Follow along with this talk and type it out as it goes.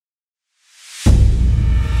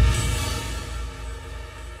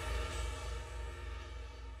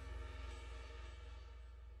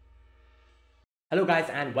Hello guys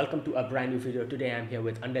and welcome to a brand new video. Today I'm here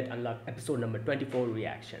with Undead Unluck episode number 24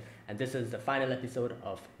 reaction, and this is the final episode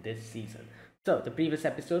of this season. So the previous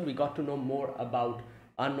episode we got to know more about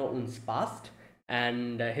Unknown's past,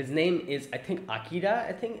 and his name is, I think, Akira.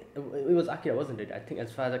 I think it was Akira, wasn't it? I think,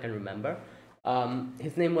 as far as I can remember,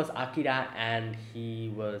 his name was Akira, and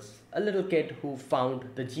he was a little kid who found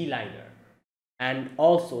the G-liner and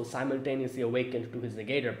also simultaneously awakened to his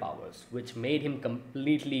negator powers, which made him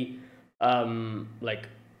completely like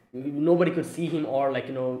nobody could see him or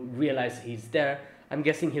realize he's there. I'm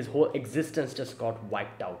guessing his whole existence just got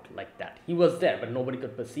wiped out like that. He was there, but nobody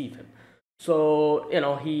could perceive him. So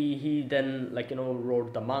he then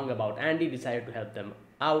wrote the manga about Andy, decided to help them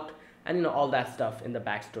out, and all that stuff in the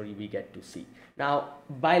backstory we get to see. Now,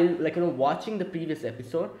 by watching the previous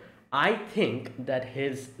episode, I think that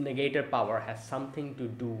his negator power has something to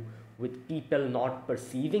do with people not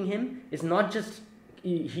perceiving him. It's not just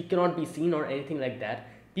he cannot be seen or anything like that.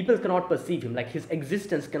 People cannot perceive him, like his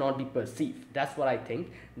existence cannot be perceived. That's what I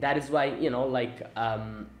think. That is why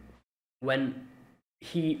when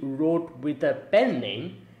he wrote with a pen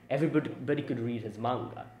name, everybody could read his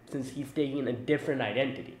manga since he's taking a different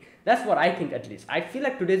identity. That's what I think, at least. I feel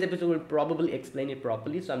like today's episode will probably explain it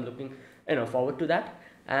properly, so I'm looking forward to that.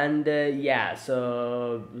 And yeah,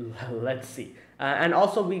 so let's see. And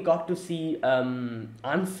also we got to see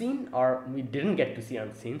Unseen, or we didn't get to see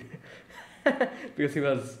Unseen because he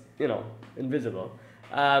was invisible.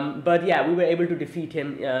 But yeah, we were able to defeat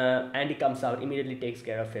him. Andy comes out, immediately takes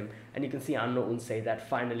care of him, and you can see Unknown say that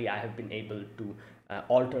finally I have been able to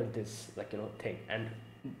alter this thing. And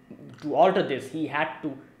to alter this, he had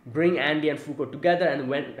to bring Andy and Fuko together,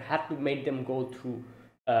 and had to make them go through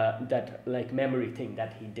that memory thing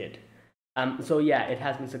that he did. So yeah, it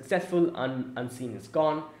has been successful. Unseen is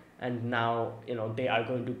gone, and now they are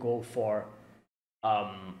going to go for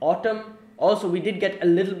Autumn. Also, we did get a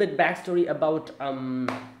little bit backstory about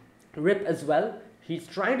Rip as well. He's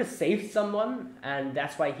trying to save someone, and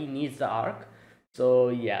that's why he needs the arc. So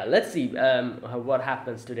yeah, let's see what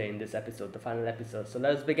happens today in this episode, the final episode. So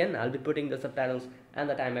let's begin. I'll be putting the subtitles and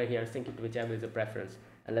the timer here, sync it to whichever is your preference,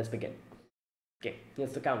 and let's begin. Okay,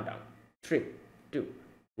 here's the countdown. 3, 2,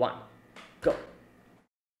 1, go.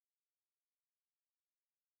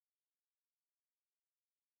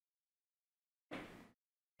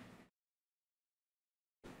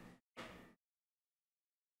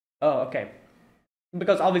 Oh, okay.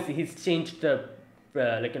 Because obviously he's changed the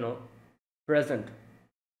present.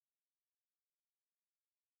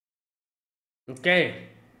 Okay.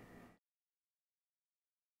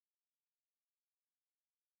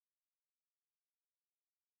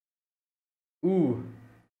 Ooh.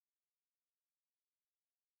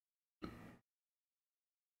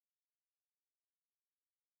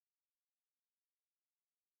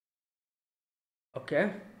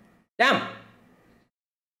 Okay. Damn.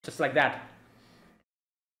 Just like that.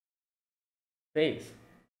 Face.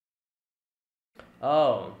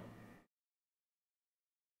 Oh.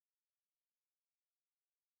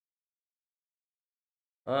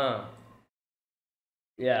 Uh.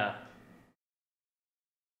 Yeah.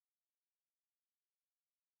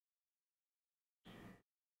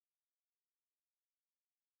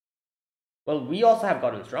 Well, we also have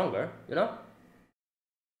gotten stronger.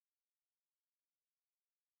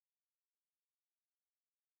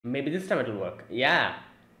 Maybe this time it'll work. Yeah.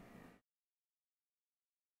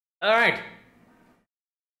 Alright.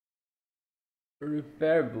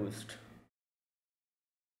 Repair boost.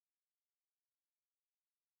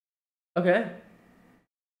 Okay.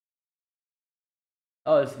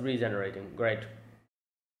 Oh, it's regenerating. Great.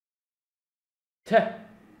 Tch.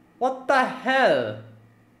 What the hell?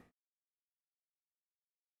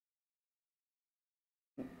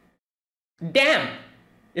 Damn!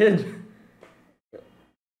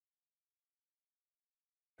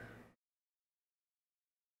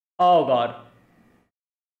 Oh god.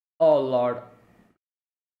 Oh lord.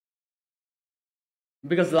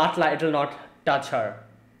 Because Latla, it will not touch her.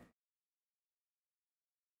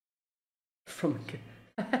 From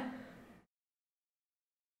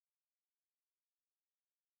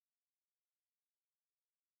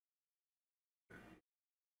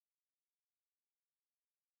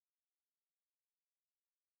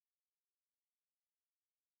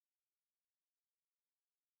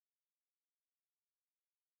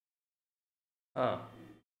Ah.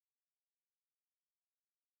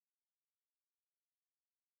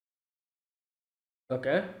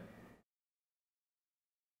 Okay.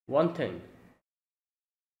 One thing.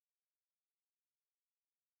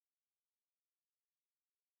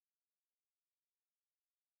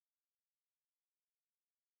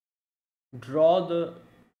 Draw the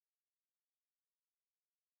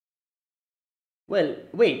Well,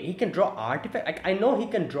 wait, he can draw artifact. I know he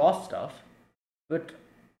can draw stuff, but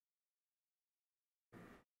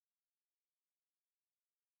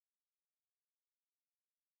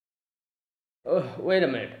wait a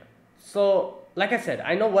minute. So, like I said,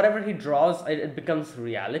 I know whatever he draws, it becomes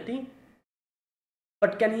reality.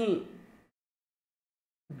 But can he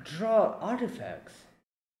draw artifacts?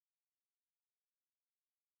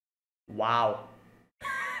 Wow.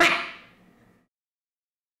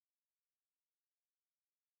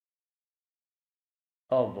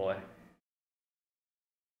 Oh boy.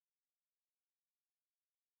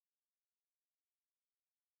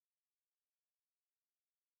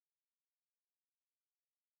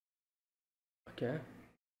 Okay.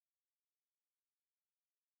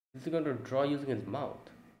 Is he going to draw using his mouth?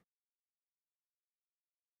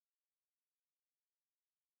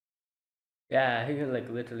 Yeah, he can like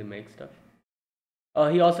literally make stuff. Oh,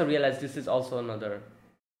 he also realized this is also another.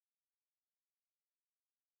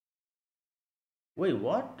 Wait,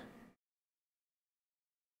 what?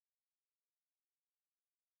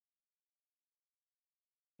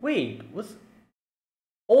 Wait, was.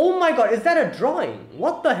 Oh my god, is that a drawing?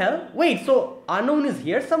 What the hell? Wait, so Unknown is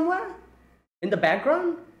here somewhere? In the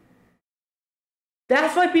background?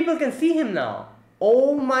 That's why people can see him now.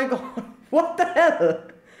 Oh my god, what the hell?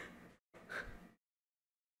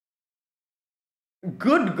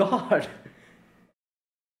 Good god.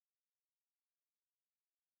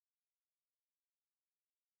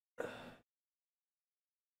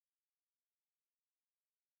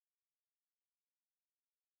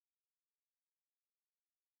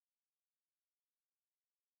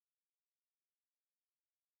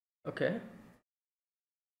 Okay.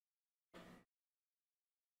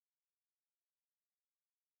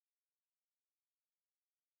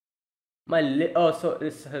 Oh, so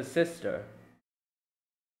it's her sister.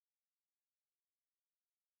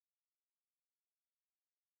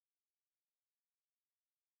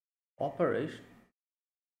 Operation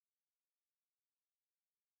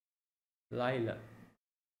Lila.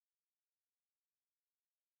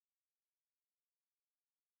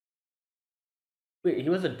 Wait, he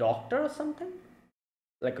was a doctor or something?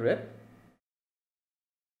 Like Rip?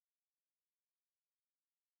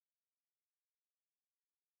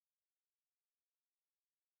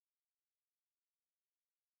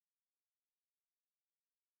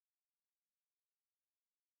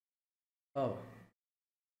 Oh.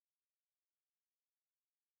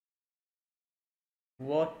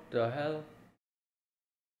 What the hell?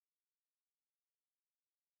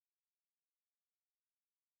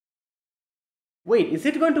 Wait, is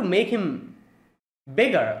it going to make him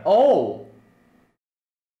bigger? Oh.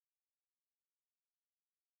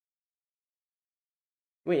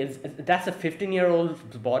 Wait, that's a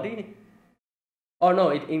 15-year-old's body? Oh no,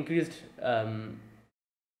 it increased.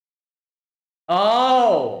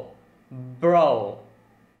 Oh, bro.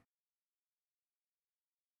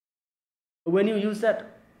 When you use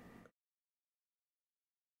that,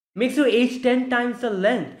 makes you age 10 times the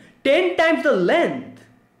length. 10 times the length!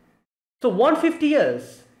 So 150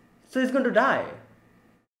 years. So he's going to die.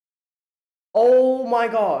 Oh my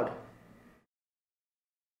god.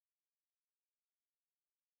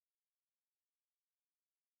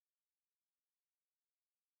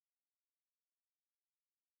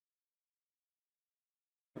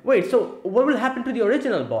 Wait, so what will happen to the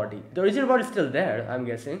original body? The original body is still there, I'm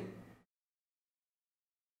guessing.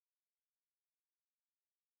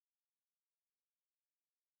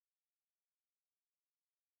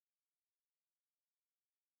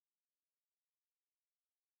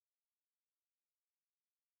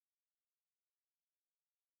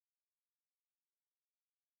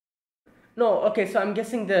 No, okay, so I'm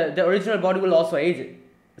guessing the original body will also age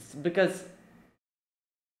it. Because.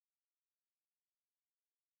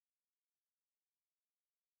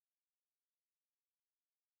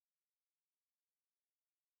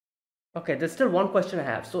 Okay, there's still one question I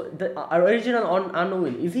have. So the original on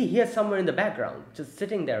Unknown, is he here somewhere in the background, just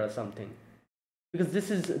sitting there or something? Because this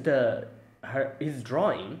is his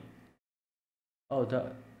drawing. Oh,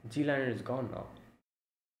 the G liner is gone now.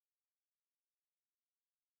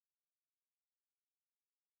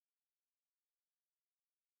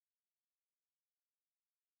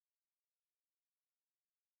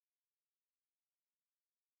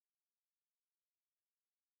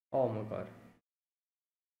 Oh my god.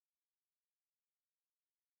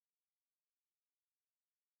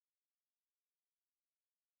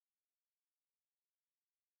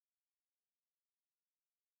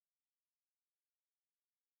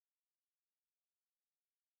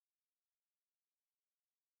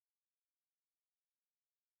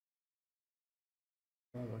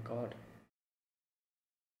 Oh my god.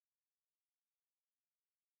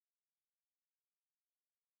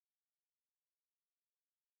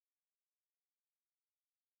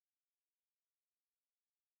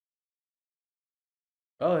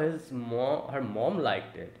 Oh, her mom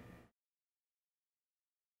liked it.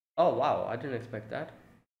 Oh wow, I didn't expect that.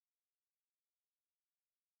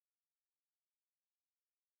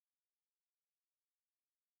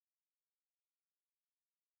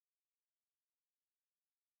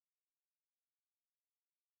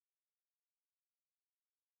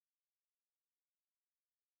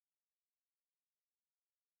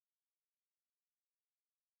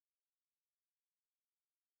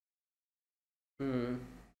 Hmm.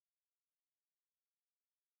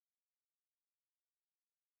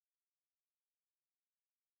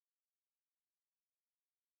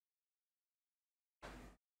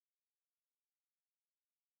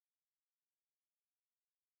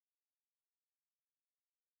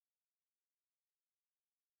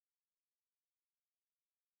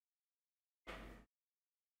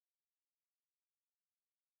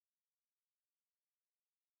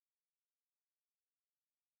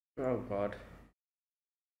 Oh god.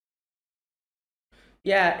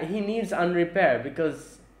 Yeah, he needs unrepair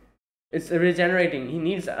because it's regenerating. He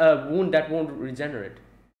needs a wound that won't regenerate.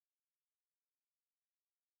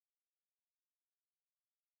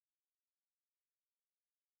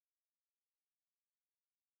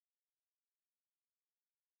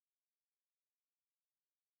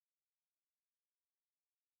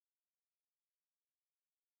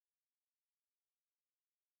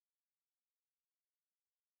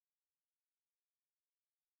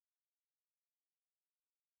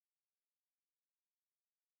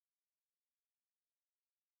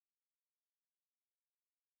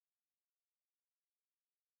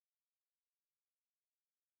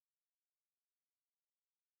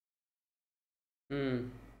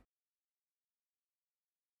 Hmm.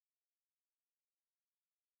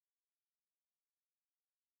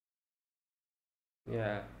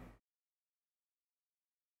 Yeah.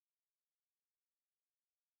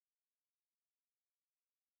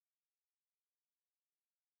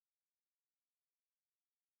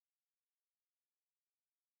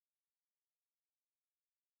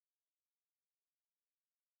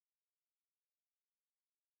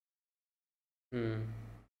 Hmm.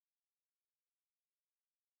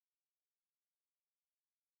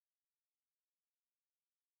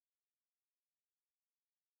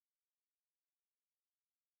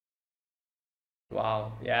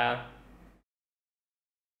 Wow. Yeah.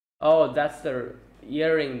 Oh, that's the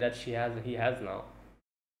earring that she has. He has now.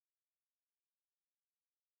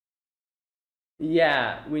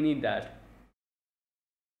 Yeah, we need that.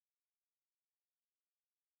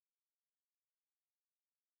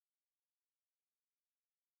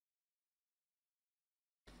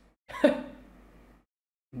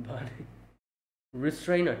 But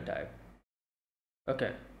restrainer type.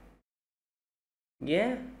 Okay.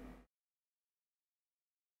 Yeah.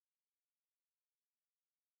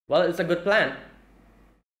 Well, it's a good plan.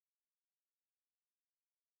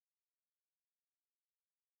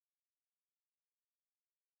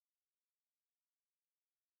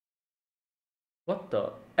 What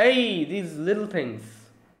the? Hey, these little things.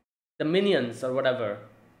 The minions or whatever.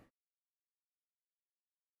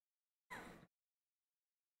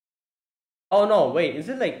 Oh no, wait, is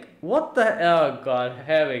it like what the oh god,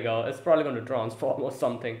 here we go. It's probably gonna transform or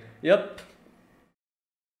something. Yep.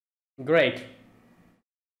 Great.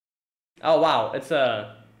 Oh wow, it's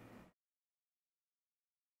a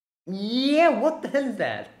yeah, what the hell is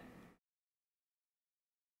that?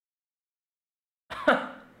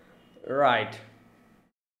 Right.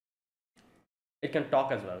 It can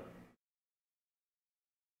talk as well.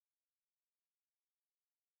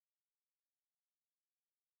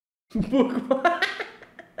 Book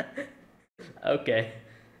okay.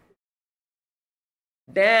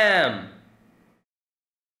 Damn.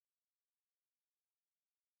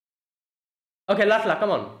 Okay, Latla,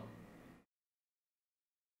 come on.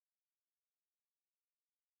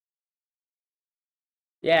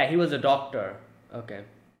 Yeah, he was a doctor. Okay.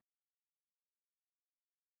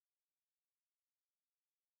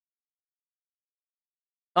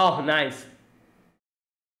 Oh, nice.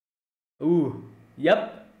 Ooh.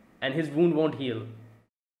 Yep. And his wound won't heal.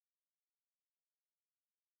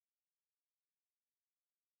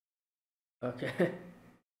 Okay.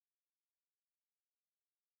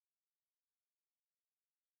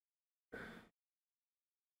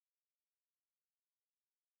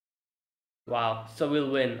 Wow. So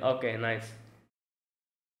we'll win. Okay, nice.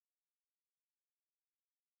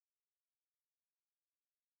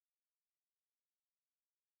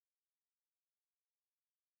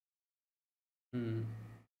 Hmm.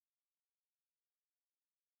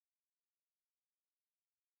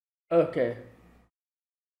 Okay.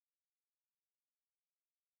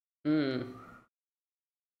 Hmm.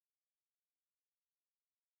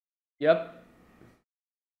 Yep.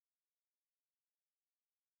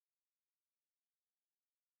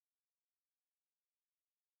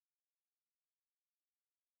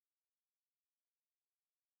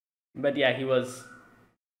 But yeah, he was.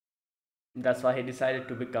 That's why he decided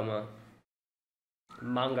to become a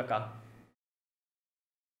mangaka.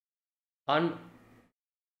 Un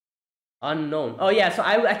Unknown. Oh yeah, so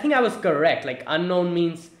I think I was correct. Like unknown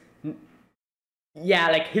means, yeah,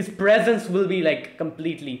 like his presence will be like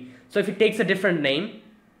completely. So if he takes a different name,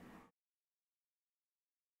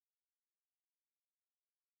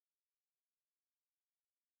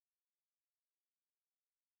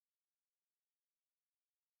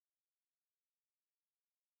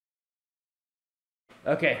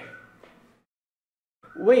 okay.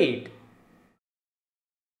 Wait.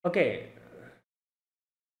 Okay.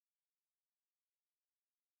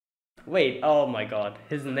 Wait. Oh my God.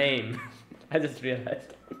 His name. I just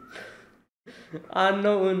realized.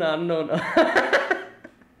 Unknown. Unknown.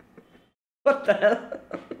 What the hell?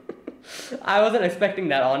 I wasn't expecting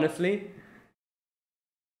that, honestly.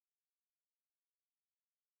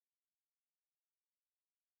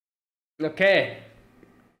 Okay.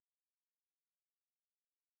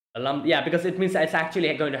 Yeah, because it means it's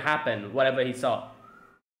actually going to happen, whatever he saw.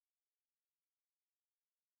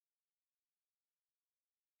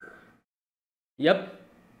 Yep.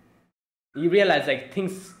 You realize like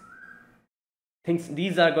things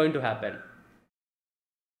these are going to happen.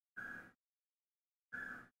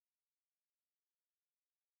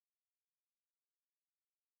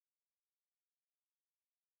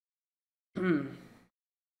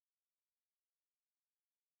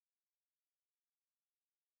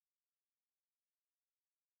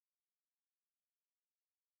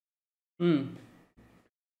 Hmm.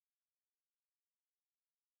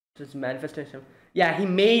 Just manifestation. Yeah, he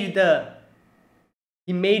made the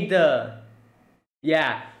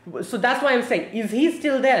yeah. So that's why I'm saying, is he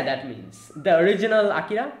still there? That means the original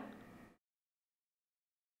Akira.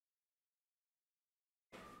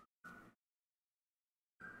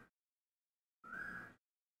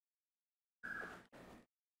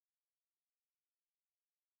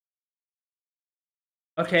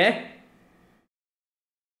 Okay.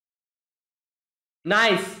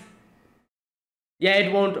 Nice. Yeah,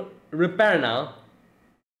 it won't repair now.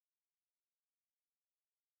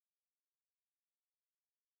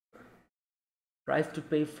 Price to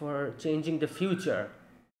pay for changing the future.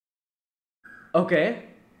 Okay.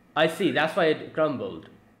 I see. That's why it crumbled.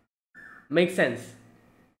 Makes sense.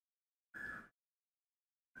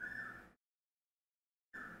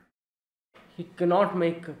 He cannot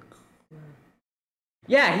make.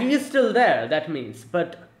 Yeah, he is still there. That means,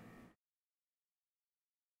 but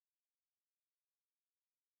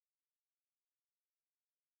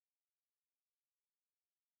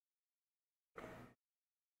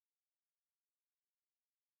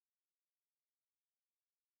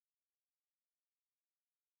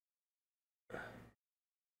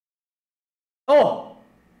oh,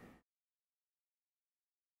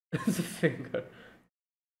 it's a finger.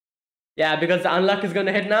 Yeah, because the unluck is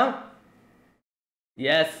gonna hit now.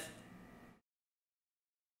 Yes.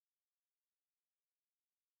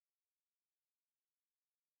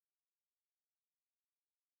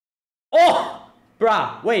 Oh,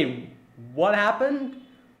 bruh. Wait, what happened?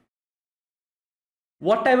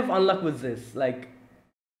 What type of unluck was this? Like,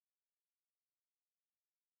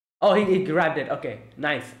 oh, he grabbed it. Okay,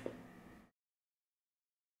 nice.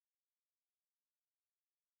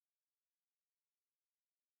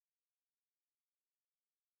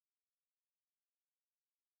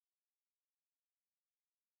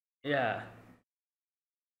 Yeah.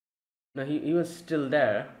 No, he was still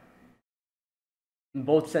there in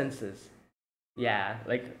both senses. Yeah,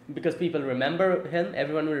 like because people remember him,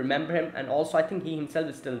 everyone will remember him, and also I think he himself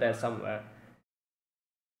is still there somewhere.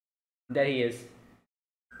 There he is.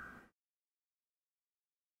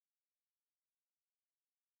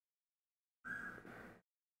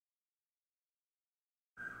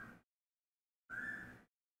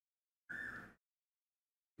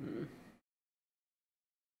 Mm.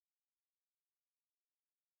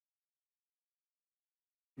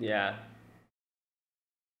 Yeah.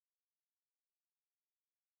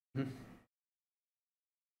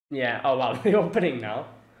 Yeah. Oh wow, the opening now.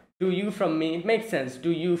 Do you from me? It makes sense.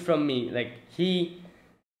 Do you from me? Like he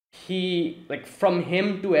like from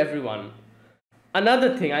him to everyone.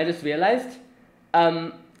 Another thing I just realized,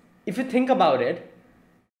 um, if you think about it,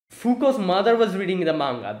 Fuko's mother was reading the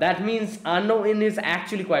manga. That means Anno In is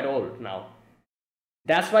actually quite old now.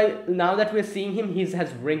 That's why now that we're seeing him, he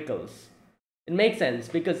has wrinkles. It makes sense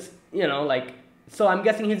because, like, so I'm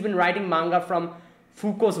guessing he's been writing manga from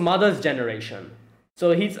Fuko's mother's generation.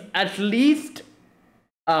 So he's at least,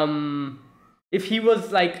 if he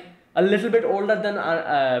was like a little bit older than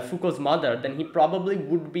Foucault's mother, then he probably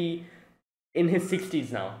would be in his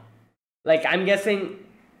 60s now. Like, I'm guessing,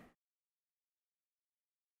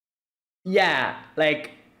 yeah,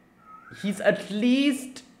 like he's at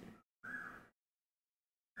least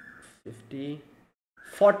 50,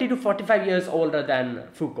 40 to 45 years older than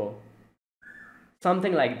Foucault.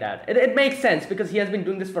 Something like that. It makes sense because he has been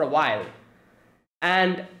doing this for a while.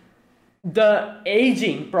 And the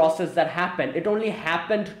aging process that happened, it only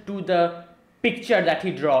happened to the picture that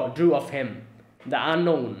he drew of him, the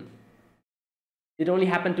unknown. It only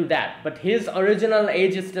happened to that. But his original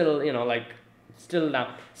age is still, like, still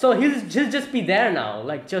now. So he'll just be there now,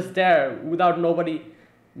 like, just there without nobody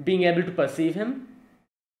being able to perceive him.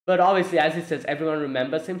 But obviously, as he says, everyone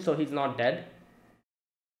remembers him, so he's not dead.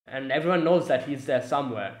 And everyone knows that he's there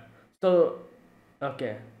somewhere. So,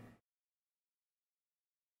 okay.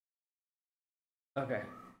 Okay.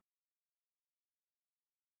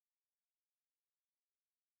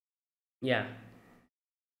 Yeah.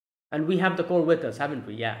 And we have the core with us, haven't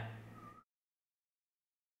we? Yeah.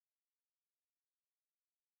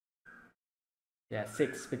 Yeah,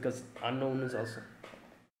 6, because unknown is also.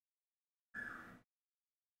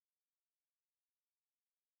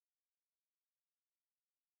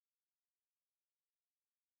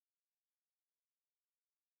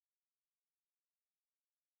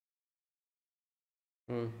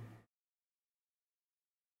 Hmm.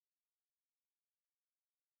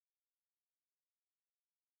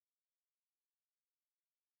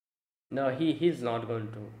 No, he's not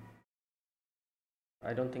going to.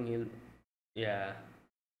 I don't think he'll. Yeah.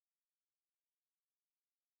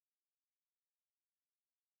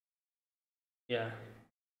 Yeah.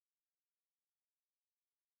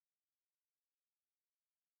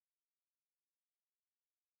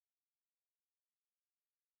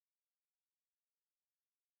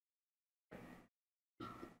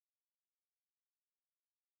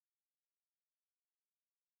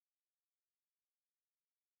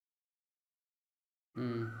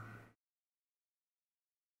 Hmm.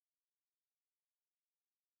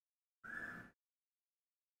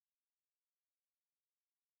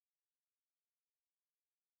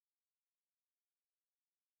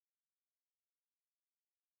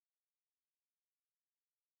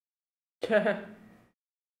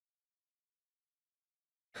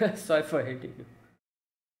 Sorry for hitting you.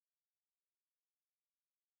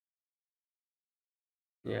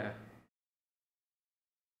 Yeah.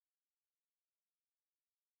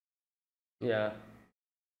 Yeah.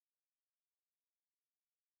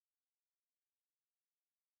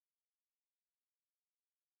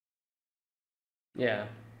 Yeah.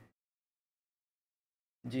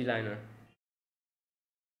 G liner.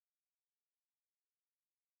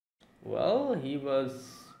 Well, he was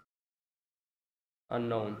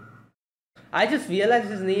unknown. I just realized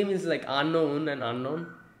his name is like unknown and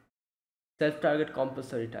unknown. Self target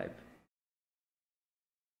compulsory type.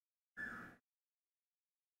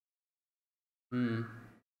 Hmm.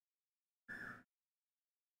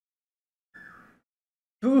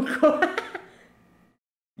 Foucault.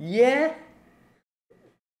 Yeah.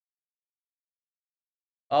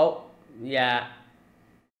 Oh, yeah.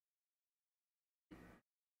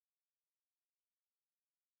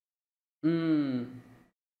 Hmm.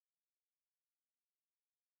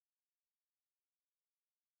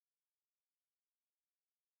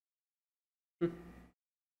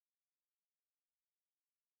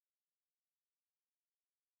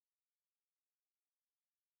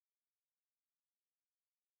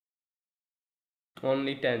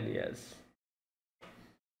 Only 10 years.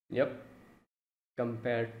 Yep.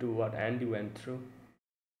 Compared to what Andy went through.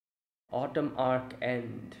 Autumn arc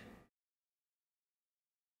end.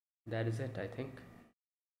 That is it, I think.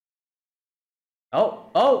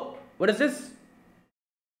 Oh, what is this?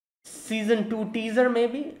 Season 2 teaser,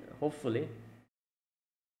 maybe? Hopefully.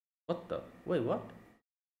 What the? Wait, what?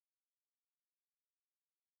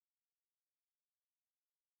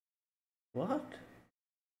 What?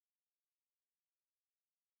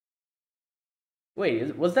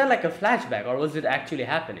 Wait, was that like a flashback or was it actually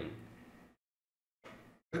happening?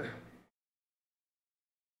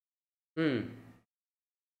 Hmm.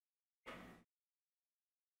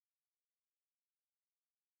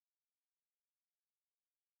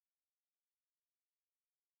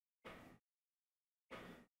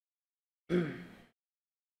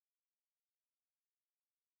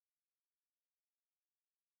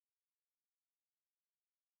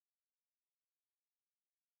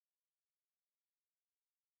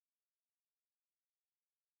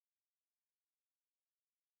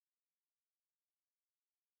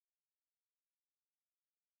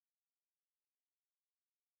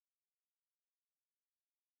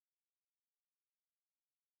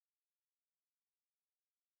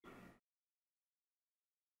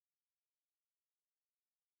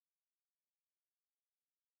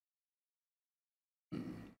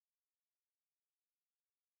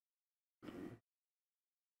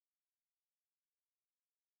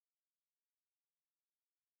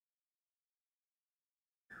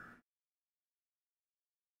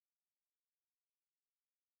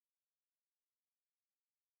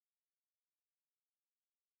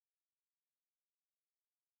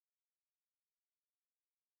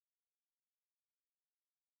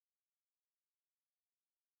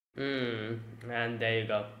 And there you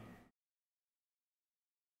go.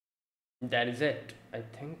 That is it, I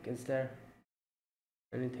think. Is there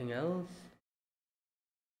anything else?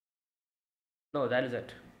 No, that is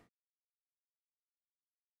it.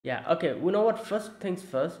 Yeah, okay. You know what? First things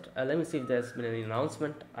first. Let me see if there's been any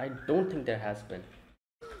announcement. I don't think there has been.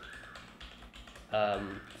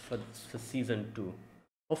 For season 2.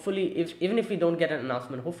 Hopefully, even if we don't get an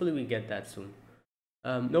announcement, hopefully we get that soon.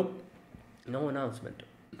 Nope, no announcement,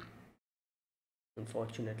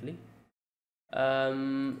 unfortunately.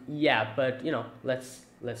 Yeah, but you know, let's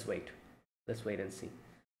wait. Let's wait and see.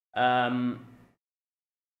 I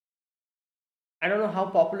don't know how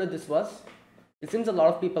popular this was. It seems a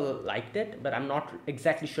lot of people liked it, but I'm not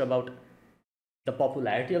exactly sure about the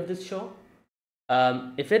popularity of this show.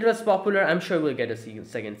 If it was popular, I'm sure we'll get a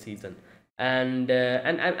second season. And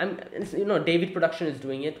I'm you know, David Production is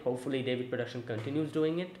doing it. Hopefully, David Production continues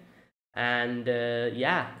doing it. And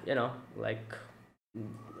yeah, you know, like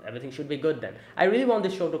everything should be good then. I really want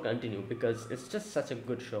this show to continue because it's just such a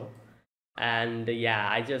good show. And yeah,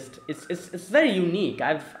 I just it's very unique.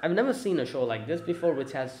 I've never seen a show like this before,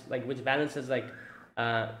 which has like which balances like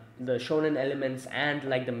the shonen elements and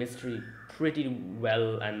like the mystery pretty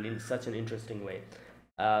well and in such an interesting way.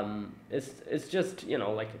 It's just, you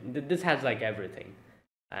know, like this has like everything,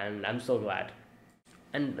 and I'm so glad.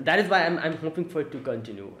 And that is why I'm hoping for it to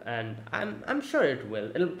continue, and I'm sure it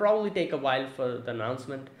will. It'll probably take a while for the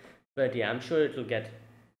announcement, but yeah, I'm sure it'll get,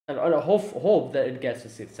 and I hope that it gets a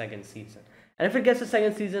second season. And if it gets a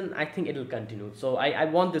second season, I think it'll continue. So I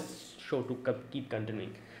want this show to keep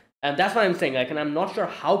continuing, and that's what I'm saying. Like, and I'm not sure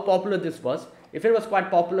how popular this was. If it was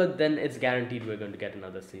quite popular, then it's guaranteed we're going to get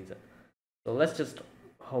another season. So let's just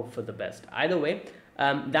hope for the best. Either way,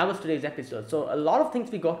 that was today's episode. So a lot of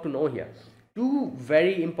things we got to know here. Two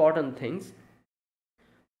very important things.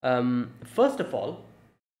 First of all,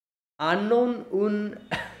 unknown un.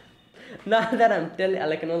 Now that I'm telling,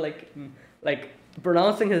 like, you know, like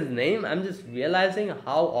pronouncing his name, I'm just realizing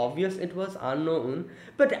how obvious it was, unknown.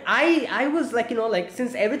 But I was like, you know, like,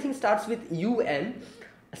 since everything starts with UN,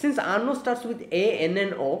 since Anno starts with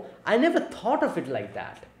ANNO, I never thought of it like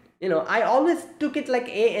that. You know, I always took it like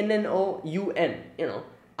ANNOUN, you know,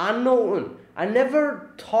 unknown. I never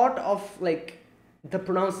thought of like the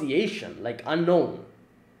pronunciation, like unknown.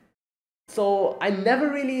 So I never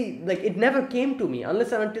really, like, it never came to me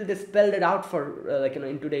unless and until they spelled it out for like, you know,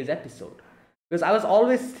 in today's episode. Because I was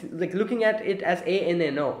always like looking at it as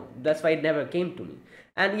ANNO. That's why it never came to me.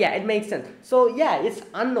 And yeah, it makes sense. So yeah, it's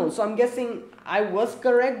unknown. So I'm guessing I was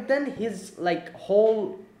correct then. His like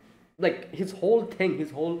whole, like his whole thing,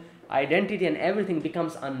 his whole identity and everything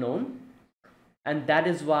becomes unknown. And that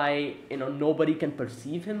is why, you know, nobody can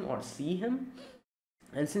perceive him or see him.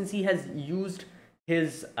 And since he has used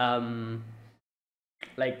his since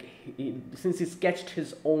he sketched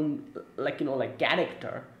his own, like, you know, like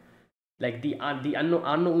character, like the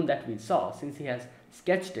unknown that we saw, since he has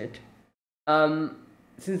sketched it,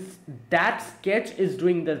 since that sketch is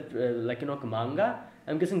doing the like, you know, manga,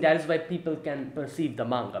 I'm guessing that is why people can perceive the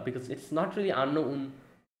manga, because it's not really unknown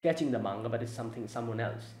sketching the manga, but it's someone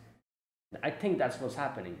else. I think that's what's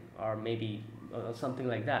happening, or maybe something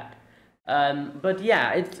like that. But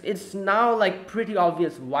yeah, it's now like pretty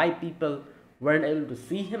obvious why people weren't able to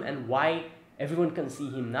see him and why everyone can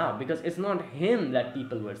see him now, because it's not him that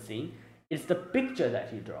people were seeing, it's the picture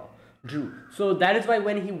that he drew. So that is why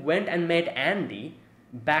when he went and met Andy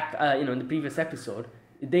back, you know, in the previous episode,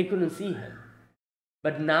 they couldn't see him.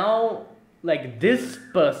 But now, like, this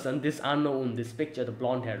person, this unknown, this picture, the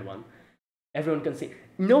blonde-haired one, everyone can see.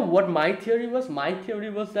 You know what my theory was? My theory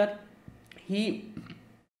was that he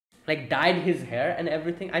like dyed his hair and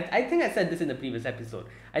everything. I think I said this in the previous episode.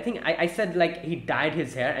 I think I said like he dyed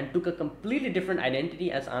his hair and took a completely different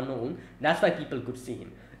identity as unknown. That's why people could see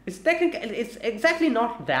him. It's technically, it's exactly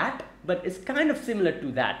not that, but it's kind of similar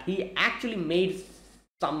to that. He actually made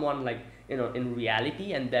someone, like, you know, in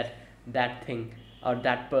reality, and that thing or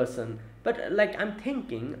that person. But like, I'm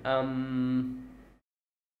thinking,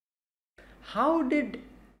 how did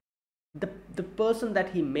the person that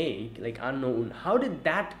he made, like unknown, how did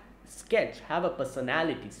that sketch have a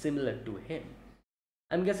personality similar to him?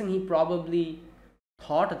 I'm guessing he probably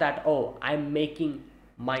thought that, oh, I'm making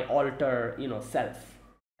my alter, you know, self.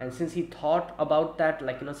 And since he thought about that,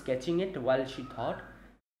 like, you know, sketching it while she thought,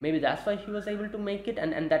 maybe that's why he was able to make it,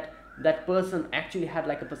 and that person actually had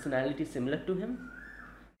like a personality similar to him.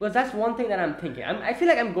 Because that's one thing that I'm thinking. I feel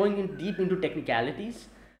like I'm going in deep into technicalities,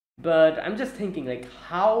 but I'm just thinking, like,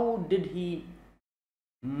 how did he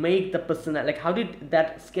make the personality, like, how did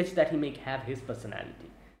that sketch that he make have his personality?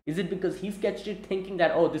 Is it because he sketched it thinking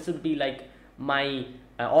that, oh, this would be like my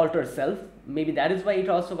altered self. Maybe that is why it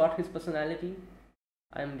also got his personality,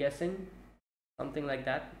 I'm guessing, something like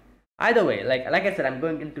that. Either way, like I said, I'm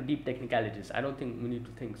going into deep technicalities. I don't think we need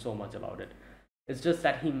to think so much about it. It's just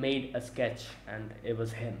that he made a sketch and it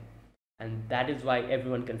was him, and that is why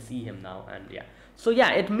everyone can see him now. And yeah, so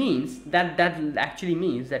yeah, it means that actually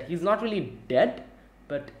means that he's not really dead,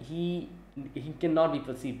 but he cannot be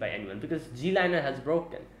perceived by anyone because G-liner has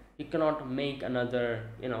broken. He cannot make another,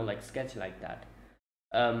 you know, like sketch like that.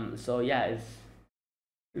 So yeah,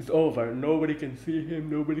 it's over. Nobody can see him,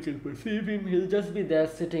 nobody can perceive him. He'll just be there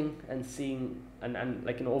sitting and seeing and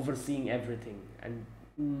like, you know, overseeing everything, and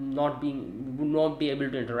not be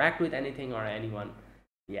able to interact with anything or anyone.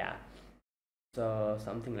 Yeah, so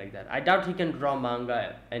something like that. I doubt he can draw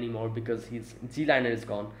manga anymore because his G-liner is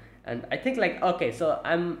gone. And I think, like, okay, so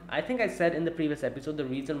I think I said in the previous episode the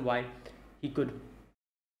reason why he could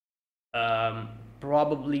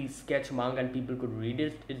probably sketch manga and people could read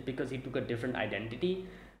it is because he took a different identity.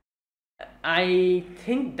 I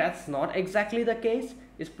think that's not exactly the case.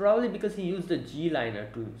 It's probably because he used the G-liner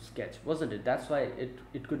to sketch, wasn't it? That's why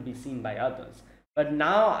it could be seen by others. But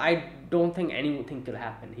now I don't think anything will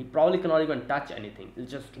happen. He probably cannot even touch anything. It'll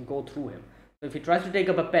just go through him. So if he tries to take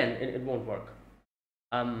up a pen, it won't work.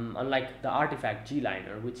 Unlike the artifact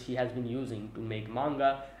G-liner, which he has been using to make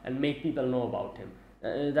manga and make people know about him.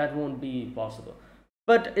 That won't be possible.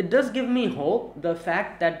 But it does give me hope, the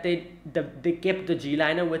fact that they kept the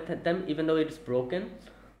G-liner with them even though it's broken.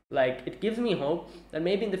 Like, it gives me hope that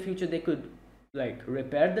maybe in the future they could like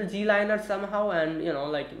repair the G-liner somehow, and you know,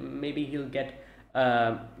 like maybe he'll get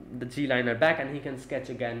the G-liner back and he can sketch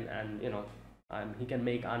again, and you know, he can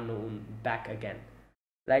make Unknown back again.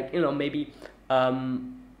 Like, you know, maybe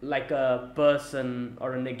like a person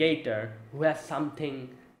or a negator who has something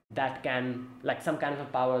that can, like some kind of a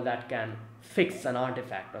power that can fix an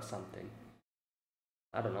artifact or something.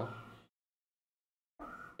 I don't know.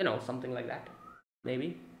 You know, something like that.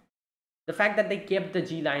 Maybe. The fact that they kept the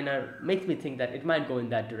G-liner makes me think that it might go in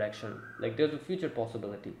that direction. Like, there's a future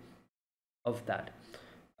possibility of that.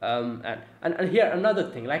 And here another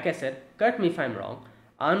thing, like I said, correct me if I'm wrong,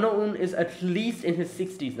 Unknown is at least in his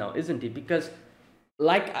 60s now, isn't he? Because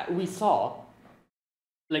like we saw,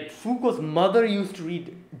 like Fuko's mother used to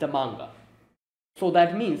read the manga. So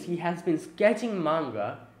that means he has been sketching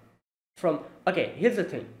manga from, okay, here's the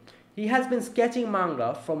thing. He has been sketching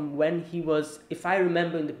manga from when he was, if I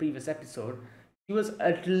remember in the previous episode, he was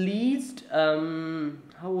at least how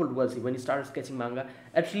old was he when he started sketching manga?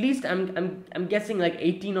 At least I'm guessing like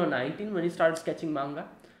 18 or 19 when he started sketching manga.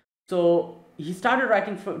 So he started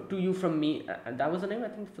writing to you from me, and that was the name I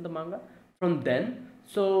think for the manga, from then.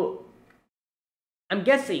 So I'm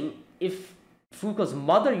guessing if Fuko's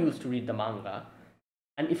mother used to read the manga,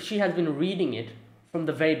 and if she has been reading it from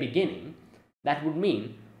the very beginning, that would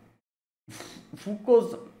mean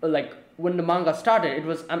Fuko's, like, when the manga started, it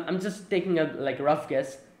was, I'm just taking a like rough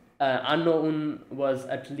guess, Unknown was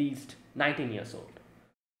at least 19 years old,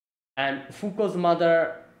 and Fuko's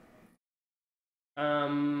mother,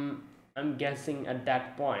 I'm guessing at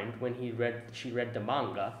that point when she read the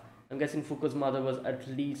manga, I'm guessing Fuko's mother was at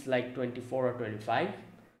least like 24 or 25.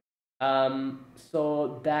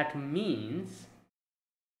 So that means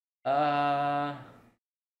no,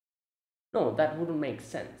 that wouldn't make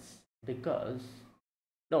sense, because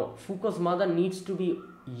no, Fuko's mother needs to be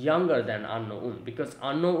younger than Unknown, because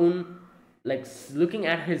Unknown, like looking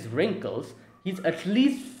at his wrinkles, he's at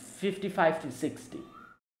least 55 to 60.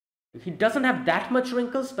 He doesn't have that much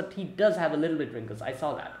wrinkles, but he does have a little bit wrinkles. I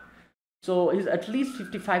saw that. So he's at least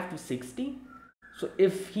 55 to 60. So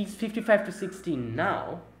if he's 55 to 60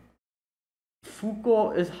 now,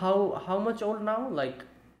 Fuko is how much old now? Like,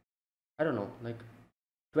 I don't know, like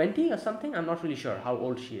 20 or something? I'm not really sure how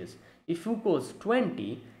old she is. If Fuko is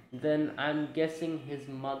 20, then I'm guessing his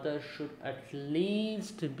mother should at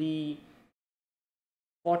least be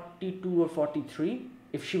 42 or 43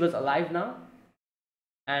 if she was alive now.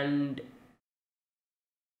 And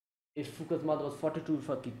if Fuko's mother was 42 or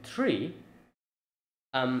 43,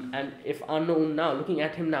 and if Unknown now, looking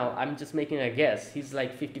at him now, I'm just making a guess, he's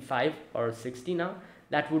like 55 or 60 now,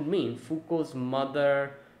 that would mean Fuko's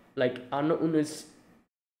mother, like Unknown is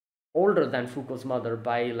older than Fuko's mother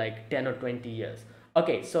by like 10 or 20 years.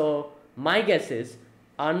 Okay, so my guess is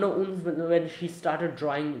Unknown, when she started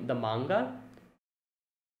drawing the manga,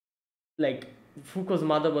 like Fuko's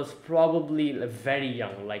mother was probably very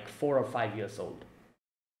young, like 4 or 5 years old.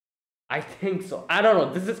 I think so. I don't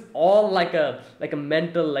know. This is all like a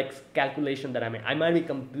mental like calculation that I made. I might be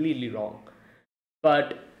completely wrong,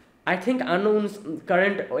 but I think Unknown's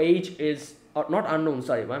current age is, or not Unknown.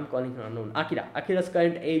 Sorry, why I'm calling her Unknown. Akira's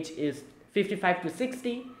current age is 55 to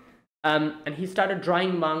 60. And he started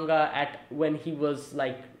drawing manga at when he was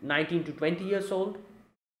like 19 to 20 years old.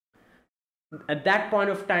 At that point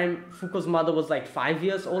of time, Fuko's mother was like 5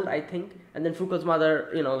 years old, I think. And then Fuko's mother,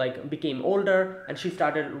 like became older, and she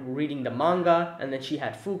started reading the manga, and then she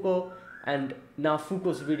had Fuko, and now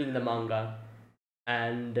Fuko's reading the manga,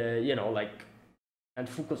 and and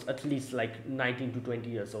Fuko's at least like 19 to 20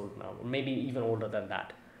 years old now, or maybe even older than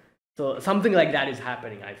that. So something like that is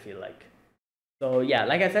happening, I feel like. So yeah,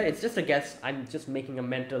 like I said, it's just a guess. I'm just making a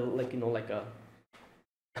mental, like a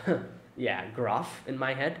yeah, graph in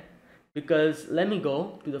my head. Because let me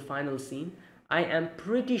go to the final scene. I am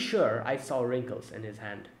pretty sure I saw wrinkles in his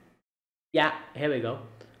hand. Yeah, here we go.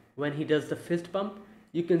 When he does the fist bump,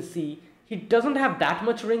 you can see he doesn't have that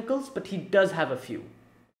much wrinkles, but he does have a few.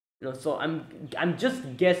 So I'm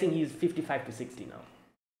just guessing he's 55 to 60 now.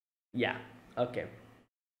 Yeah, okay.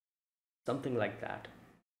 Something like that.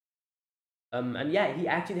 And yeah, he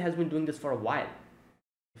actually has been doing this for a while,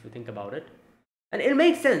 if you think about it. And it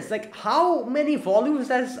makes sense. Like, how many volumes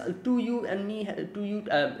does you and me,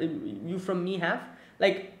 you from me have?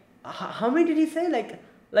 Like, how many did he say? Like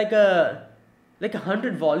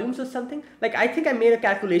 100 volumes or something. Like, I think I made a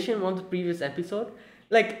calculation in one of the previous episode.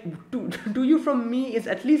 Like, do you from me is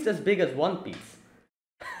at least as big as One Piece.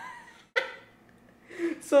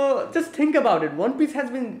 So just think about it. One Piece has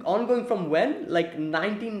been ongoing from when? Like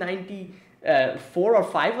 1994 or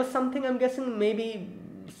 5 or something. I'm guessing maybe.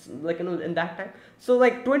 Like in that time, so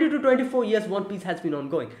like 20 to 24 years One Piece has been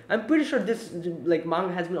ongoing. I'm pretty sure this like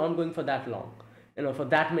manga has been ongoing for that long, for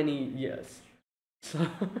that many years. So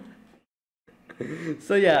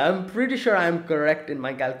so yeah, I'm pretty sure I'm correct in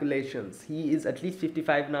my calculations. He is at least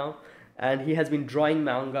 55 now, and he has been drawing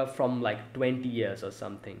manga from like 20 years or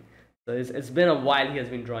something. So it's been a while he has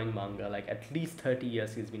been drawing manga, like at least 30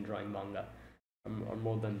 years he's been drawing manga, or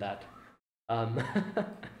more than that.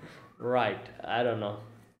 Right, I don't know.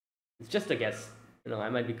 It's just a guess. I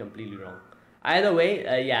might be completely wrong. Either way,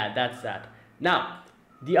 yeah, that's that. Now,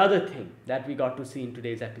 the other thing that we got to see in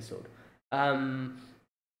today's episode.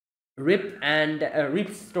 Rip and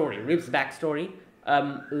Rip's backstory.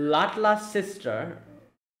 Latla's sister,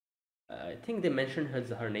 I think they mentioned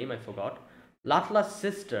her name, I forgot. Latla's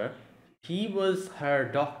sister, he was her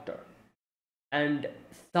doctor. And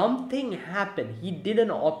something happened. He did an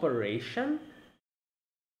operation.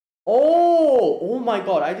 Oh my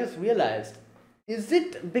god, I just realized. Is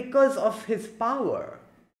it because of his power?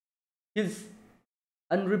 His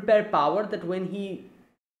unrepaired power, that when he...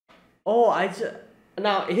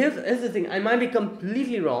 Now, here's the thing. I might be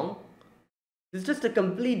completely wrong. It's just a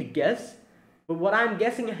complete guess. But what I'm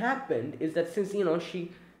guessing happened is that since,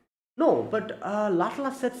 she... No, but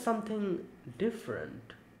Latla said something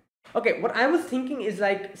different. Okay, what I was thinking is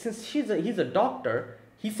like, since he's a doctor,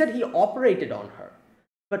 he said he operated on her.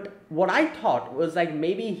 But what I thought was like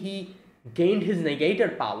maybe he gained his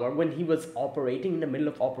negator power when he was operating, in the middle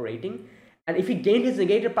of operating. And if he gained his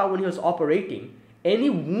negator power when he was operating, any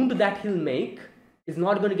wound that he'll make is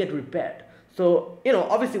not going to get repaired. So,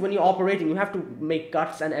 obviously when you're operating, you have to make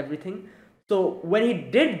cuts and everything. So when he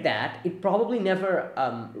did that, it probably never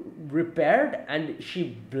repaired, and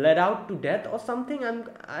she bled out to death or something.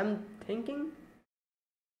 I'm thinking,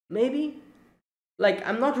 maybe. Like,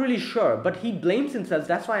 I'm not really sure, but he blames himself.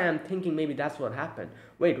 That's why I'm thinking maybe that's what happened.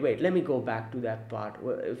 Wait, let me go back to that part.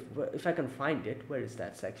 If I can find it, where is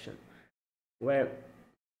that section? Where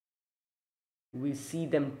we see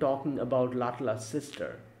them talking about Latla's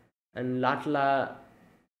sister. And Latla,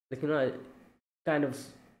 kind of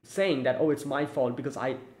saying that, oh, it's my fault because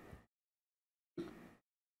I...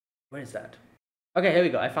 Where is that? Okay, here we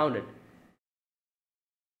go. I found it.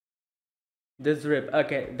 This Rip.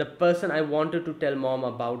 Okay, the person I wanted to tell mom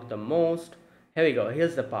about the most. Here we go.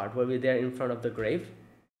 Here's the part where we're there in front of the grave.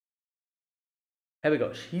 Here we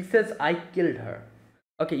go. She says, I killed her.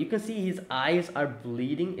 Okay, you can see his eyes are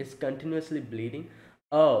bleeding. It's continuously bleeding.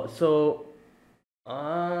 Oh, so...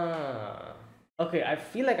 Okay, I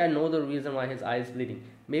feel like I know the reason why his eye is bleeding.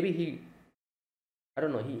 Maybe he... I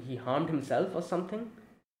don't know. He harmed himself or something.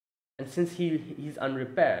 And since he's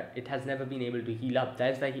unrepaired, it has never been able to heal up.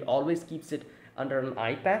 That's why he always keeps it under an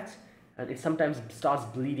eye patch, and it sometimes starts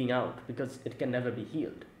bleeding out because it can never be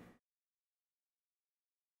healed.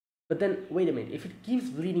 But then, wait a minute, if it keeps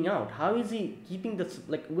bleeding out, how is he keeping this,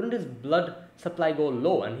 like, wouldn't his blood supply go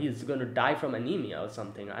low and he's going to die from anemia or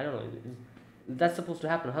something? I don't know. That's supposed to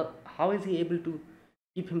happen. How is he able to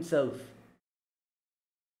keep himself?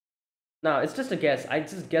 Now, it's just a guess. I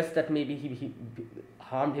just guess that maybe he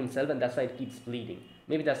harmed himself and that's why it keeps bleeding.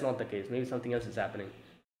 Maybe that's not the case. Maybe something else is happening.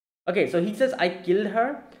 Okay, so he says, I killed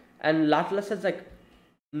her. And Latla says, like,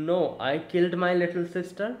 No, I killed my little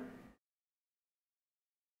sister.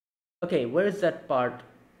 Okay, where is that part?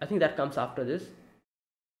 I think that comes after this.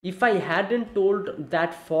 If I hadn't told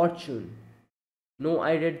that fortune, no,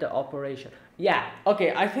 I did the operation. Yeah,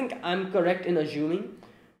 okay, I think I'm correct in assuming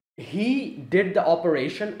he did the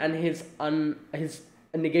operation and his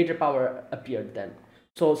negator power appeared then.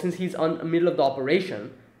 So since he's on middle of the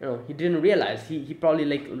operation, he didn't realize. He probably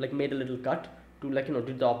like made a little cut to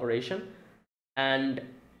did the operation, and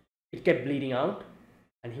it kept bleeding out,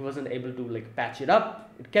 and he wasn't able to like patch it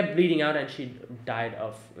up. It kept bleeding out, and she died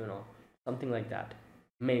of something like that,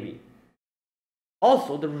 maybe.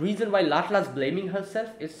 Also, the reason why Latla's blaming herself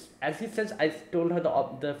is, as he says, I told her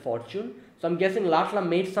the fortune. So I'm guessing Latla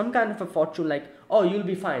made some kind of a fortune like, oh, you'll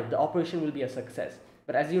be fine, the operation will be a success.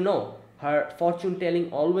 But as you know, her fortune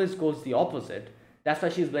telling always goes the opposite. That's why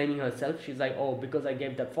she's blaming herself. She's like, oh, because I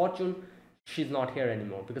gave that fortune, she's not here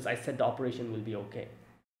anymore because I said the operation will be okay.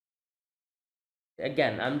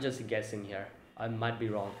 Again, I'm just guessing here. I might be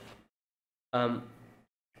wrong.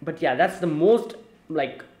 But yeah, that's the most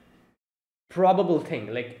like probable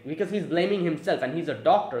thing, like because he's blaming himself and he's a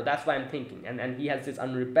doctor. That's why I'm thinking, and he has this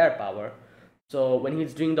unrepair power. So when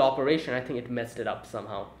he's doing the operation, I think it messed it up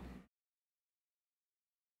somehow.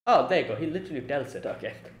 Oh, there you go. He literally tells it.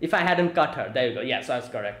 Okay, if I hadn't cut her, there you go. Yes, I was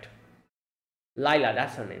correct. Lila,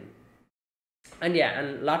 that's her name. And yeah,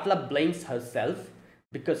 and Latla blames herself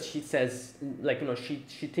because she says, like,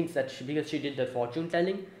 she thinks that because she did the fortune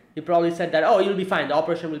telling, he probably said that, oh, you'll be fine, the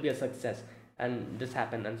operation will be a success, and this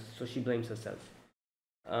happened, and so she blames herself.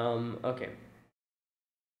 Okay.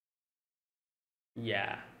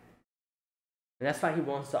 Yeah. And that's why he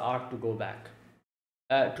wants the ark to go back.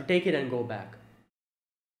 To take it and go back.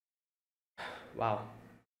 Wow.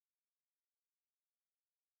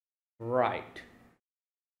 Right.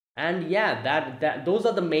 And yeah, that those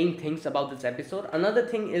are the main things about this episode. Another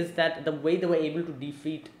thing is that the way they were able to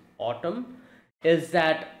defeat Autumn is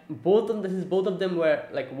that both of them were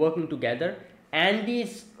like working together.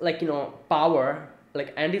 Andy's power,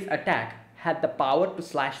 like Andy's attack had the power to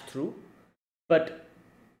slash through, but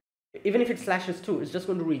even if it slashes through, it's just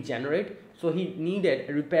going to regenerate. So he needed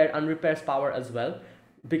unrepairs power as well,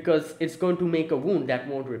 because it's going to make a wound that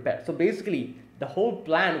won't repair. So basically, the whole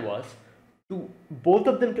plan was to both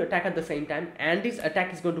of them to attack at the same time. Andy's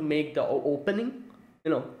attack is going to make the opening,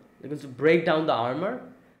 it's going to break down the armor,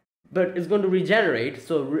 but it's going to regenerate.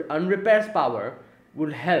 So unrepairs power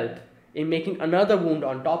will help in making another wound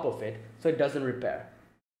on top of it, so it doesn't repair.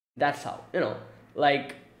 That's how,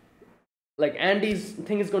 like Andy's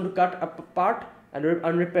thing is going to cut apart, and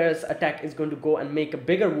unrepairs attack is going to go and make a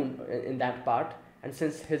bigger wound in that part. And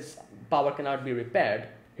since his power cannot be repaired,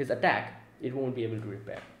 his attack, it won't be able to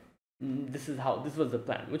repair. This was the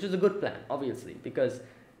plan, which is a good plan, obviously, because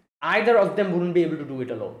either of them wouldn't be able to do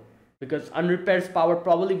it alone, because unrepaired's power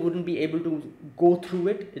probably wouldn't be able to go through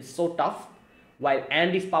it. It's so tough, while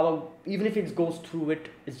Andy's power, even if it goes through it,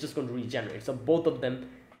 it's just going to regenerate. So both of them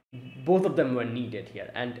were needed here,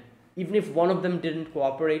 and even if one of them didn't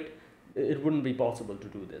cooperate, it wouldn't be possible to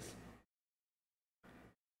do this.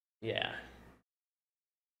 Yeah.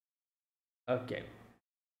 Okay.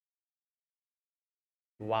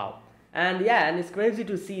 Wow. And yeah, and it's crazy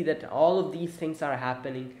to see that all of these things are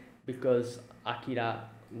happening because Akira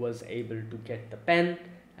was able to get the pen,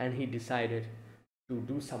 and he decided to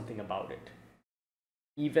do something about it.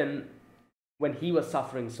 Even when he was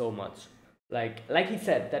suffering so much. Like he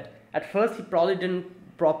said, that at first he probably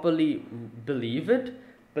didn't properly believe it,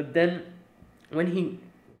 but then when he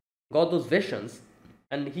got those visions,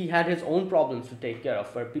 and he had his own problems to take care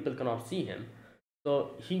of where people cannot see him,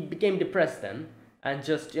 so he became depressed then, and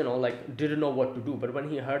just didn't know what to do. But when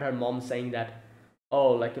he heard her mom saying that,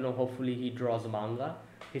 oh, hopefully he draws manga,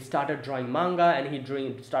 he started drawing manga, and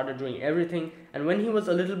he started drawing everything. And when he was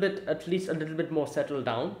at least a little bit more settled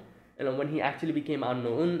down, when he actually became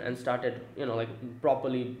unknown and started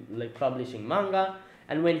properly publishing manga,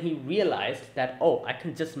 and when he realized that, oh, I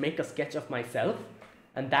can just make a sketch of myself,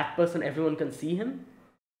 and that person, everyone can see him,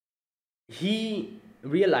 he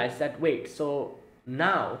realized that, wait, so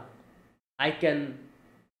now I can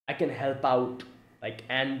help out like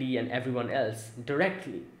Andy and everyone else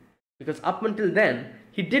directly, because up until then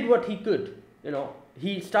he did what he could.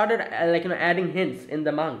 He started adding hints in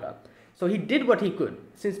the manga, so he did what he could.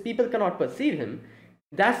 Since people cannot perceive him,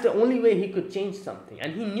 that's the only way he could change something,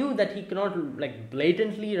 and he knew that he cannot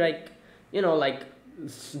blatantly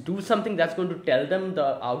do something that's going to tell them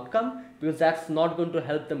the outcome, because that's not going to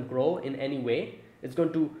help them grow in any way. It's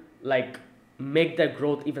going to make their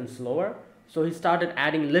growth even slower. So he started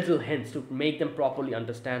adding little hints to make them properly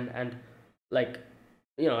understand and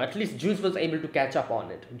at least Juice was able to catch up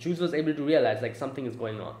on it. Juice was able to realize like something is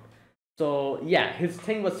going on. So yeah, his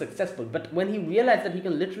thing was successful. But when he realized that he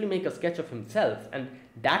can literally make a sketch of himself and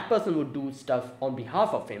that person would do stuff on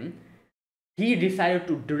behalf of him, he decided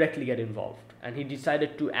to directly get involved, and he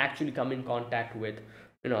decided to actually come in contact with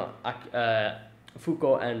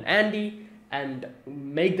Foucault and Andy and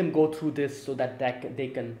make them go through this so that they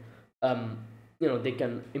can they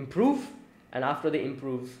can improve, and after they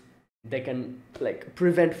improve they can like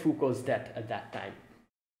prevent Foucault's death at that time,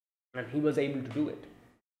 and he was able to do it.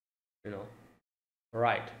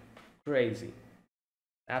 Right? Crazy,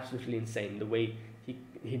 absolutely insane the way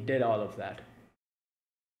he did all of that.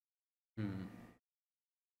 Hmm.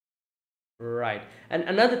 Right. And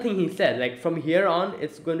another thing he said, like from here on,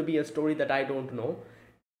 it's going to be a story that I don't know,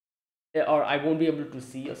 or I won't be able to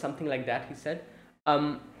see, or something like that. He said,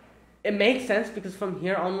 it makes sense because from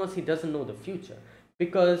here onwards, he doesn't know the future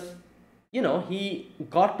because, he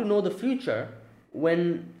got to know the future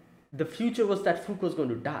when the future was that Foucault's going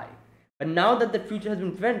to die. But now that the future has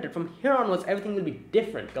been prevented, from here onwards, everything will be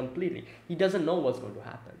different completely. He doesn't know what's going to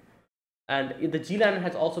happen. And the G-liner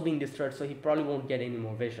has also been destroyed, so he probably won't get any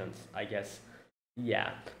more visions, I guess.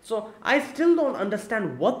 Yeah. So I still don't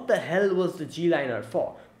understand what the hell was the G-liner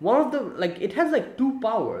for. One of the, like, it has like two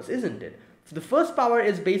powers, isn't it? The first power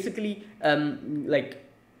is basically like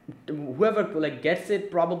whoever like gets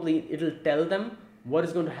it, probably it'll tell them what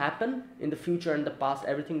is going to happen in the future and the past,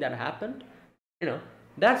 everything that happened.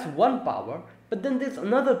 That's one power. But then there's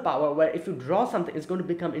another power where if you draw something, it's going to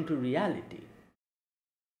become into reality.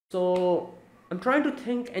 So I'm trying to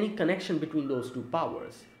think any connection between those two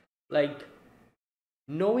powers, like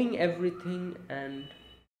knowing everything and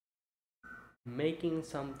making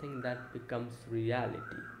something that becomes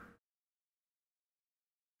reality.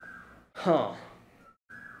 Huh.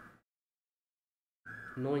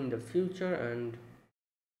 Knowing the future and...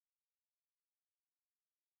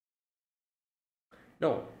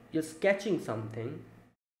 No, you're sketching something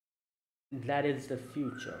that is the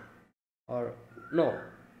future. Or no,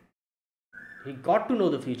 he got to know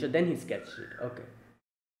the future, then he sketched it. Okay.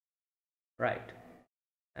 Right.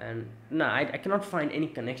 And no, I cannot find any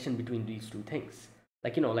connection between these two things.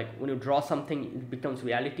 Like, like when you draw something, it becomes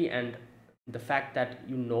reality, and the fact that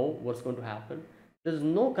you know what's going to happen, there's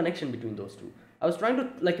no connection between those two. I was trying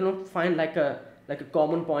to find like a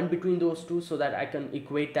common point between those two so that I can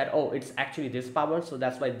equate that, oh, it's actually this power, so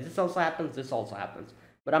that's why this also happens, this also happens.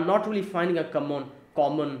 But I'm not really finding a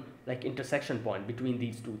common like intersection point between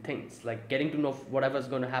these two things, like getting to know whatever's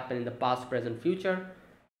going to happen in the past, present, future,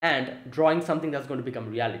 and drawing something that's going to become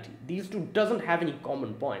reality. These two doesn't have any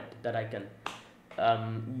common point that I can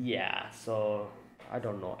yeah, so I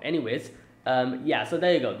don't know. Anyways, yeah, so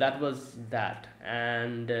there you go, that was that.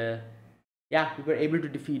 And yeah, we were able to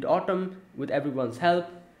defeat Autumn with everyone's help.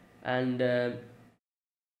 And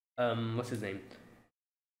what's his name,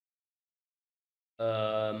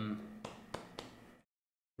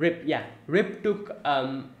 Rip. Yeah, Rip took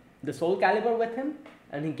the Soul Calibur with him,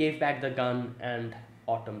 and he gave back the gun and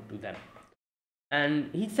Autumn to them. And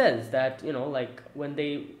he says that, like when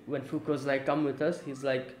Foucault's like, come with us, he's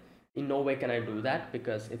like, in no way can I do that,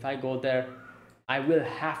 because if I go there, I will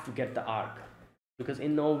have to get the Ark, because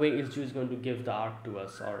in no way is Juice going to give the Ark to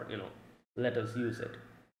us, or let us use it.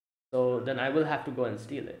 So then I will have to go and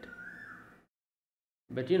steal it.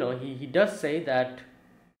 But he does say that,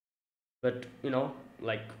 but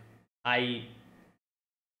like, I,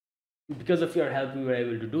 because of your help, we were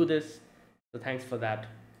able to do this, so thanks for that.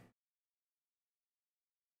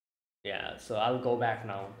 Yeah, so I'll go back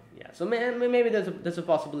now. Yeah, so maybe there's a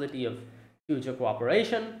possibility of future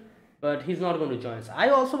cooperation, but he's not going to join us. I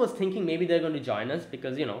also was thinking maybe they're going to join us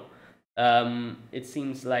because it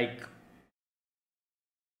seems like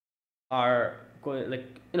our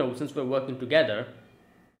since we're working together,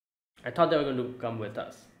 I thought they were going to come with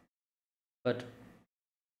us, but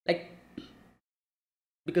like,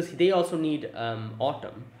 because they also need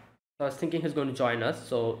Autumn. So I was thinking he's going to join us,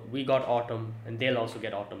 so we got Autumn, and they'll also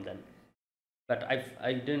get Autumn then. But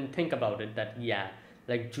I didn't think about it that, yeah,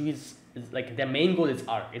 like Juice is like, their main goal is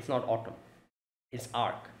Arc. It's not Autumn, it's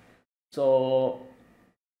Arc. So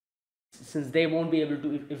since they won't be able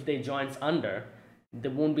to, if they joins Under, they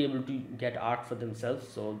won't be able to get Arc for themselves,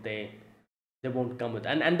 so they won't come with.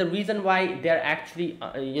 And the reason why they're actually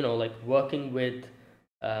like working with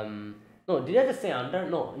no, did I just say Under?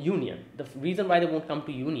 No, Union. The reason why they won't come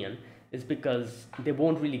to Union is because they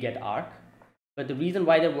won't really get Arc. But the reason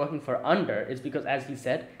why they're working for Under is because, as he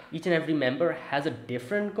said, each and every member has a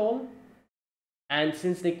different goal. And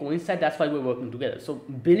since they coincide, that's why we're working together. So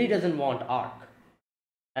Billy doesn't want Arc.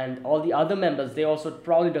 and all the other members, they also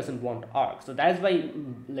probably doesn't want arc. So that's why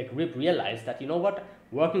like Rip realized that, you know what,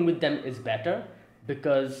 working with them is better,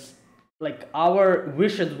 because like our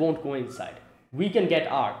wishes won't coincide. We can get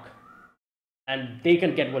arc and they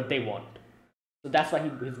can get what they want. So that's why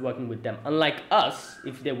he's working with them. Unlike us,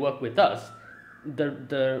 if they work with us,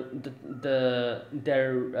 their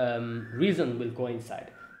reason will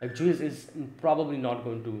coincide. Like Julius is probably not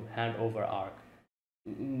going to hand over arc,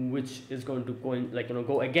 which is going to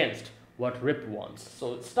go against what Rip wants.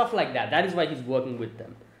 So stuff like that. That is why he's working with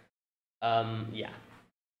them. Yeah,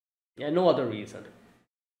 no other reason.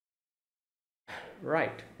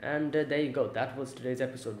 Right, and there you go. That was today's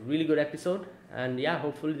episode. Really good episode, and yeah,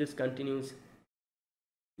 hopefully this continues.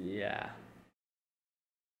 Yeah.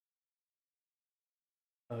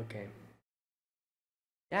 Okay.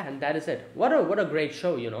 Yeah, and that is it. What a great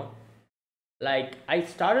show, you know. Like I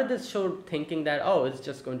started this show thinking that, oh, it's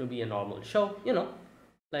just going to be a normal show, you know,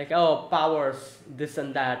 like, oh, powers, this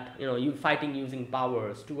and that, you know, you fighting using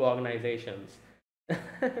powers, two organizations,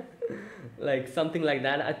 like something like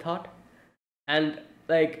that, I thought. And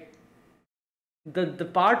like the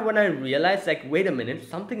part when I realized, like, wait a minute,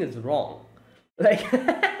 something is wrong, like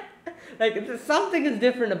like something is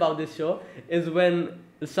different about this show, is when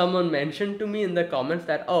someone mentioned to me in the comments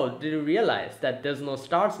that, oh, did you realize that there's no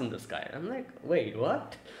stars in the sky? I'm like, wait,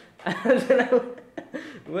 what? And then I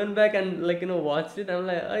went back and, like, you know, watched it. I'm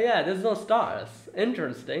like, oh yeah, there's no stars,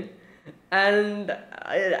 interesting. And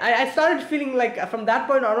I started feeling like, from that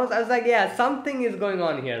point onwards, I was like, yeah, something is going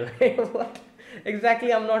on here. Like, what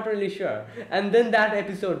exactly, I'm not really sure. And then that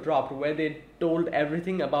episode dropped where they told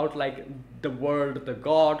everything about, like, the world, the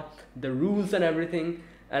god, the rules and everything,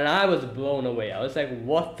 and I was blown away. I was like,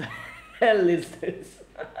 what the hell is this?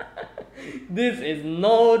 This is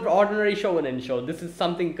no ordinary shonen show. This is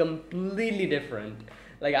something completely different.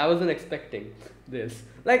 Like, I wasn't expecting this.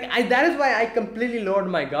 Like, that is why I completely lowered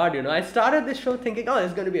my guard, you know. I started this show thinking, oh,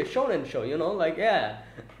 it's going to be a shonen show, you know, like, yeah.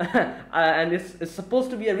 And it's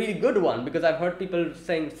supposed to be a really good one, because I've heard people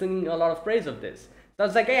singing a lot of praise of this. So I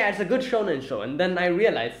was like, yeah, it's a good shonen show. And then I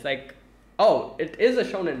realized, like, oh, it is a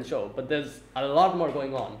shonen show, but there's a lot more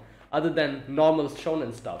going on other than normal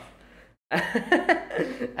shonen stuff.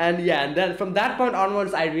 And yeah, and then from that point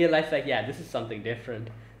onwards, I realized, like, yeah, this is something different.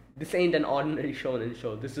 This ain't an ordinary shonen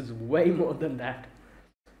show. This is way more than that.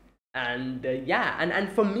 And yeah,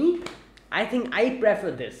 and for me, I think I prefer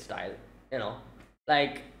this style, you know.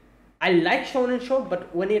 Like, I like shonen show,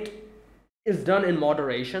 but when it is done in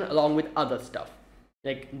moderation along with other stuff.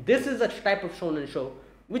 Like, this is a type of shonen show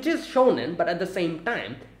which is shonen, but at the same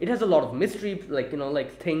time, it has a lot of mystery, like, you know,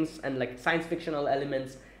 like things and like science fictional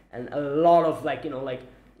elements, and a lot of, like, you know,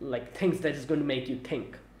 like things that is going to make you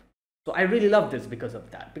think. So I really love this because of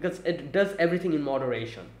that, because it does everything in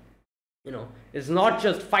moderation. You know, it's not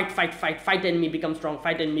just fight, enemy become strong,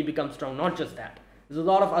 fight, enemy become strong. Not just that. There's a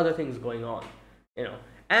lot of other things going on, you know.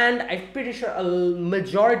 And I'm pretty sure a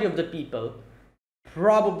majority of the people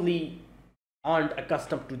probably aren't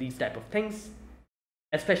accustomed to these type of things,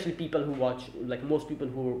 especially people who watch, like most people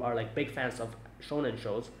who are like big fans of shonen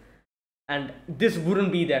shows, and this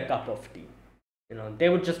wouldn't be their cup of tea. You know, they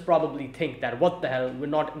would just probably think that, what the hell, we're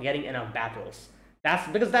not getting enough battles. That's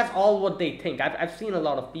because that's all what they think. I've seen a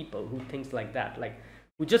lot of people who thinks like that, like,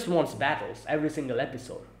 who just wants battles every single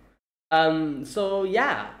episode. So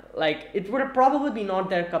yeah, like, it would probably be not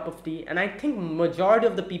their cup of tea, and I think majority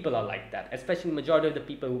of the people are like that, especially majority of the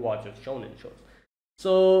people who watch shonen shows.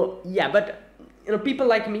 So yeah, but you know, people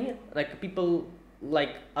like me, like people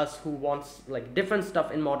like us who wants like different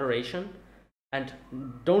stuff in moderation, and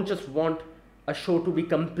don't just want a show to be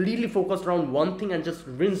completely focused around one thing and just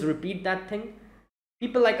rinse repeat that thing,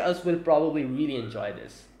 people like us will probably really enjoy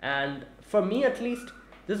this. And for me, at least,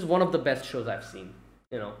 this is one of the best shows I've seen.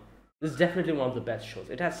 You know, this is definitely one of the best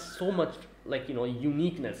shows. It has so much, like, you know,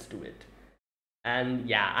 uniqueness to it. And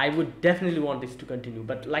yeah, I would definitely want this to continue.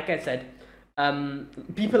 But like I said,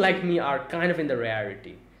 people like me are kind of in the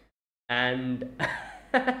rarity, and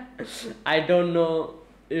I don't know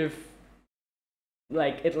if,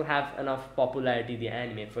 like, it'll have enough popularity, the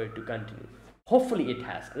anime, for it to continue. Hopefully it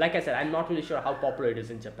has. Like I said, I'm not really sure how popular it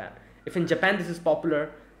is in Japan. If in Japan this is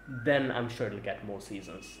popular, then I'm sure it'll get more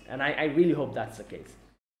seasons, and I really hope that's the case.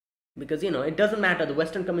 Because, you know, it doesn't matter, the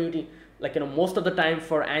Western community, like, you know, most of the time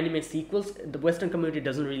for anime sequels, the Western community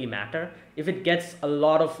doesn't really matter. If it gets a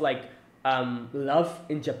lot of, like, love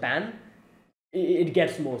in Japan, it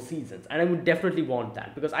gets more seasons, and I would definitely want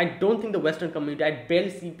that, because I don't think the Western community, I barely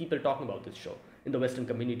see people talking about this show in the Western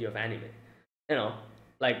community of anime, you know,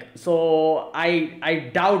 like, so I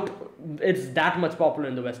doubt it's that much popular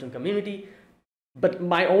in the Western community. But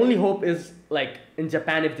my only hope is like in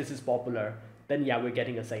Japan, if this is popular, then yeah, we're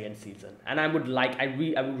getting a second season, and I would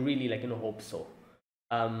really like hope so.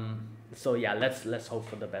 So yeah, let's hope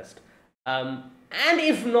for the best. And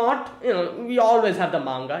if not, we always have the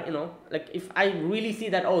manga. Like if I really see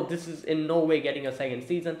that, oh, this is in no way getting a second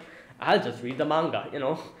season, I'll just read the manga.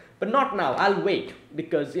 But not now. I'll wait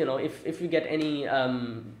because if we get any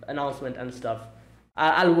announcement and stuff,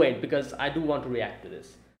 I'll wait because I do want to react to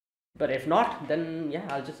this. But if not, then yeah,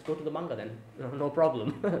 I'll just go to the manga then. No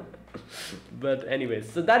problem. But anyways,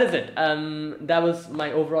 so that is it. That was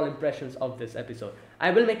my overall impressions of this episode. I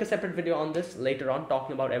will make a separate video on this later on,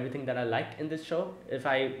 talking about everything that I liked in this show. If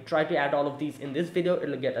I try to add all of these in this video,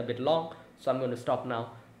 it'll get a bit long, so I'm going to stop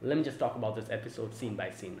now. Let me just talk about this episode scene by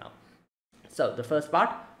scene now. So the first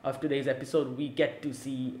part of today's episode, we get to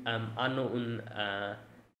see Unknown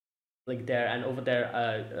like there, and over there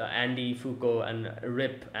Andy, Fuko, and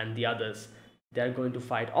Rip and the others, they're going to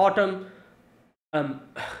fight Autumn.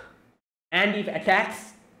 Andy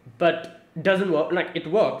attacks but doesn't work. Like it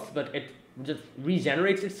works, but it just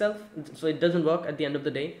regenerates itself, so it doesn't work at the end of the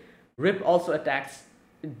day. Rip also attacks,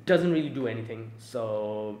 it doesn't really do anything.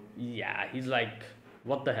 So yeah, he's like,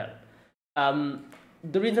 what the hell.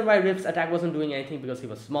 The reason why Rip's attack wasn't doing anything because he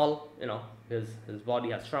was small, his body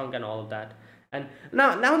has shrunk and all of that. And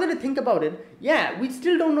now that I think about it, yeah, we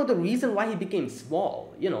still don't know the reason why he became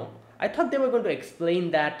small. I thought they were going to explain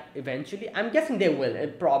that eventually. I'm guessing they will,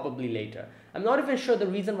 probably later. I'm not even sure the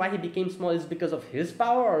reason why he became small is because of his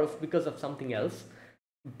power or if because of something else.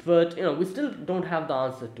 But we still don't have the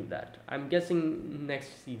answer to that. I'm guessing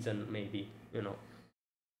next season maybe.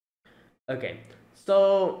 Okay,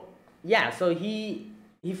 so yeah, so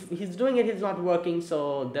he's doing it. He's not working.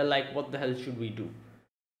 So they're like, what the hell should we do?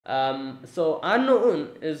 So Unknown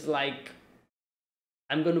is like,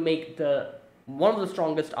 I'm going to make one of the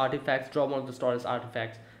strongest artifacts, draw one of the strongest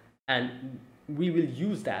artifacts, and we will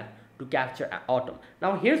use that to capture Autumn.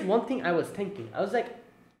 Now here's one thing I was thinking. I was like,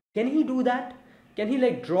 can he do that? Can he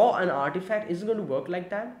like draw an artifact? Is it going to work like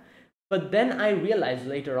that? But then I realized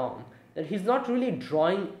later on that he's not really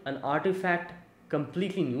drawing an artifact,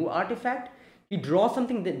 completely new artifact. He drew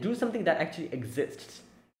something that actually exists.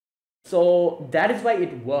 So that is why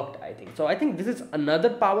it worked, I think. So I think this is another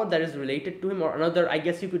power that is related to him, or another, I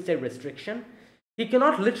guess you could say, restriction. He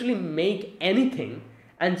cannot literally make anything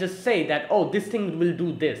and just say that, oh, this thing will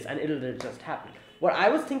do this and it'll just happen. What I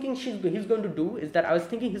was thinking he's going to do is that I was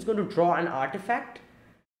thinking he's going to draw an artifact,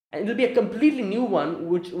 and it'll be a completely new one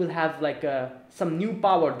which will have like some new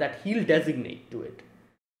power that he'll designate to it.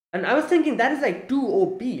 And I was thinking that is like too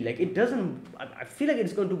OP. Like it doesn't. I feel like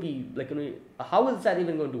it's going to be like, how is that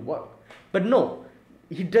even going to work? But no,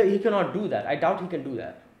 he cannot do that. I doubt he can do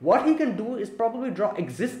that. What he can do is probably draw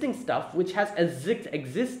existing stuff which has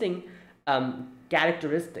existing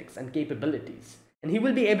characteristics and capabilities, and he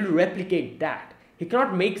will be able to replicate that. He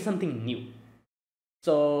cannot make something new.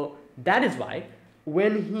 So that is why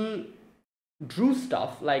when he drew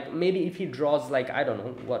stuff, like maybe if he draws like, I don't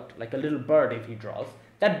know what, like a little bird, if he draws,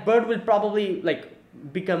 that bird will probably like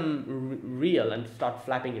become real and start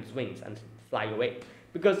flapping its wings and fly away,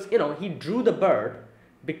 because he drew the bird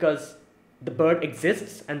because the bird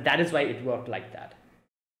exists, and that is why it worked like that.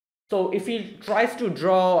 So if he tries to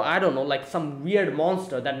draw, I don't know, like some weird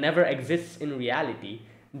monster that never exists in reality,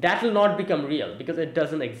 that will not become real because it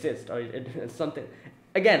doesn't exist, or it's something.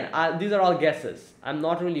 Again, these are all guesses. I'm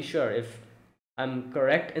not really sure if I'm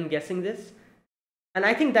correct in guessing this. And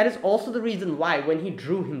I think that is also the reason why when he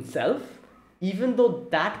drew himself, even though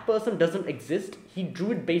that person doesn't exist, he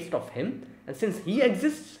drew it based off him. And since he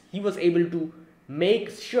exists, he was able to make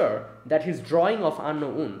sure that his drawing of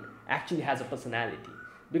Unknown actually has a personality.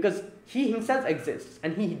 Because he himself exists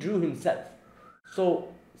and he drew himself. So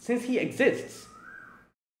since he exists,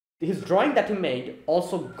 his drawing that he made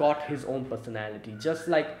also got his own personality. Just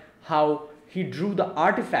like how he drew the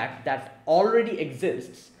artifact that already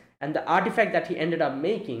exists, and the artifact that he ended up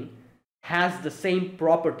making has the same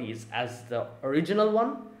properties as the original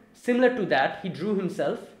one. Similar to that, he drew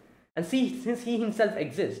himself, and since he himself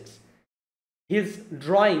exists, his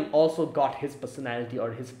drawing also got his personality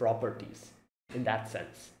or his properties in that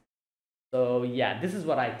sense. So yeah, this is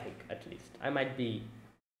what I think, at least. I might be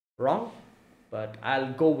wrong, but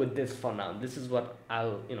I'll go with this for now. This is what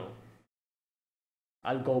I'll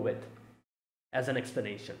go with as an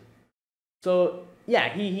explanation. So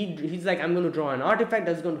yeah, he's like, I'm going to draw an artifact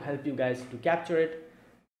that's going to help you guys to capture it.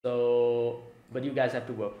 So, but you guys have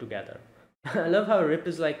to work together. I love how Rip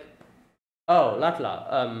is like, oh,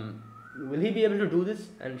 Latla, will he be able to do this?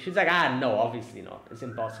 And she's like, no, obviously not. It's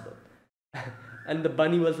impossible. And the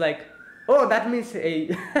bunny was like, oh, that means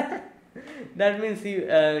That means he,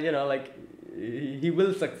 like he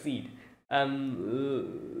will succeed.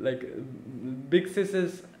 Like Big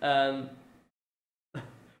Sis's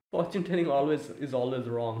fortune telling always is always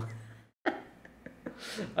wrong.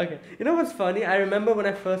 Okay, you know what's funny? I remember when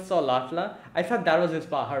I first saw Latla, I thought that was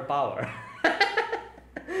her power.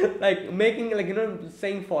 Like making, like,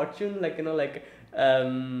 saying fortune, like,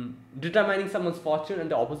 determining someone's fortune and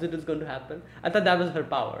the opposite is going to happen. I thought that was her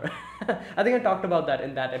power. I think I talked about that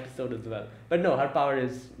in that episode as well. But no, her power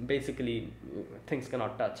is basically things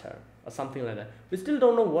cannot touch her or something like that. We still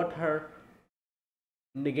don't know what her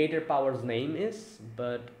negator power's name is,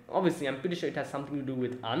 but obviously I'm pretty sure it has something to do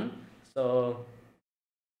with So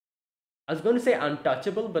I was going to say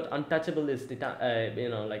untouchable, but untouchable is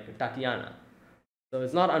like Tatiana. So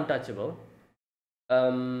it's not untouchable.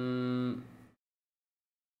 Um,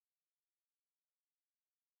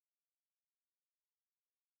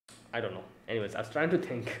 I don't know. Anyways, I was trying to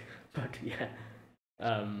think, but yeah.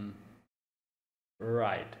 Um,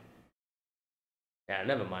 right. Yeah,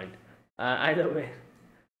 never mind. Either way,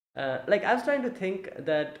 like I was trying to think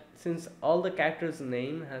that since all the characters'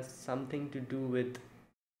 name has something to do with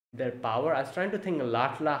their power, I was trying to think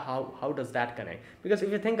Latla, how does that connect? Because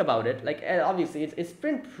if you think about it, like obviously it's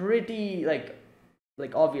been pretty like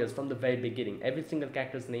obvious from the very beginning. Every single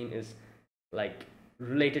character's name is like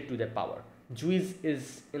related to their power. Juice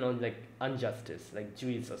is, like injustice, like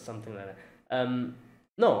Juice or something like that.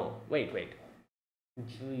 No, wait.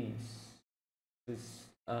 Juice is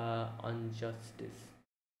injustice.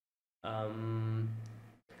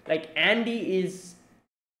 Like Andy is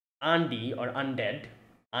Andy or undead.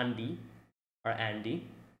 Andy or Andy.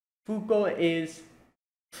 Fuko is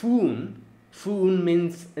Foon. Foon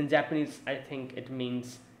means in Japanese, I think it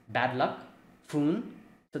means bad luck. Foon.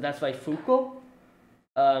 So that's why Fuko.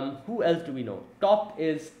 Who else do we know? Top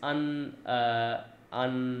is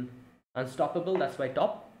unstoppable. That's why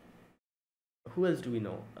Top. Who else do we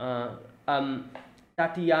know?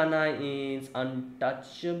 Tatiana is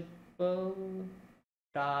untouchable.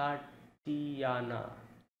 Tatiana.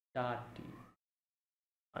 Tati.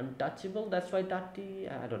 Untouchable. That's why Tati.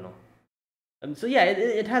 I don't know. So yeah,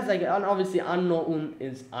 it has like obviously unknown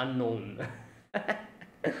is unknown.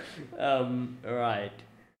 Right.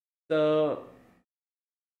 So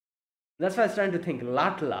that's why I was trying to think.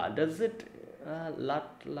 Latla. Does it?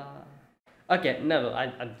 Latla. Okay, never.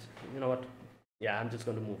 You know what? Yeah, I'm just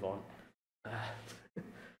going to move on.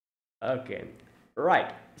 Okay.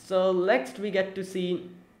 Right. So next we get to see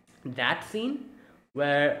that scene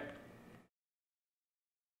where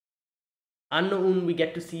unknown, we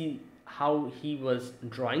get to see how he was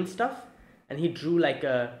drawing stuff, and he drew like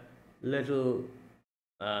a little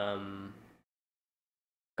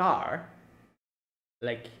car.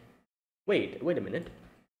 Like, wait a minute.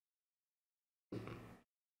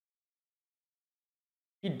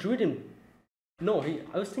 He drew it in. No,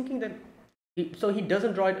 I was thinking that so he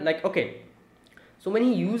doesn't draw it like, okay. So when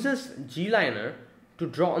he uses G-liner to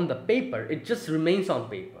draw on the paper, it just remains on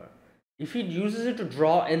paper. If he uses it to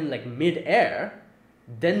draw in like mid-air,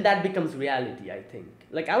 then that becomes reality, I think.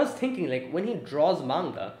 Like I was thinking, like when he draws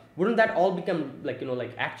manga, wouldn't that all become like,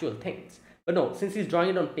 like actual things? But no, since he's drawing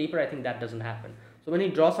it on paper, I think that doesn't happen. So when he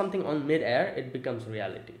draws something on mid-air, it becomes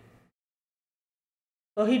reality.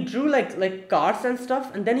 So he drew like cars and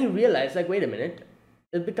stuff, and then he realized, like, wait a minute,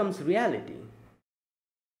 it becomes reality.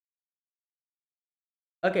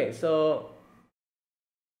 Okay, so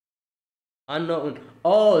unknown.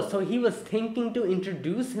 Oh, so he was thinking to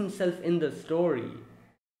introduce himself in the story.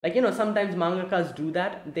 Like, sometimes mangakas do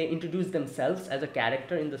that. They introduce themselves as a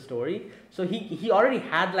character in the story. So he already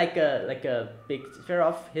had like a picture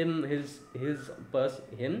of him, who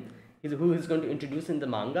he's going to introduce in the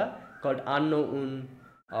manga, called Unknown,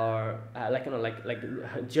 or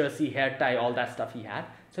like jersey, hair tie, all that stuff he had.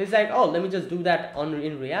 So he's like, oh, let me just do that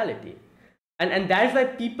in reality. And that's why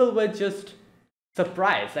people were just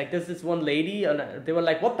surprised. Like there's this one lady, and they were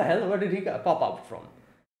like, what the hell, where did he pop up from?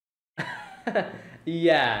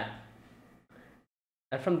 Yeah.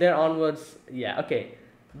 And from there onwards, yeah, okay.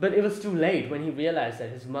 But it was too late when he realized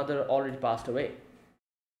that his mother already passed away.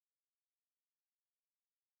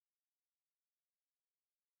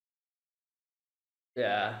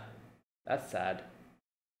 Yeah, that's sad.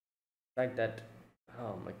 Like that.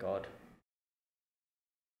 Oh my god.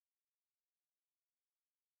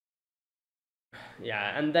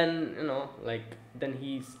 Yeah, and then, like, then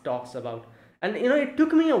he talks about. And, it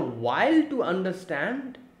took me a while to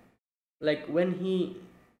understand. Like, when he.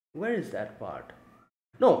 Where is that part?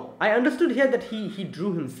 No, I understood here that he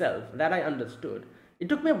drew himself. That I understood. It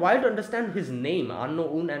took me a while to understand his name,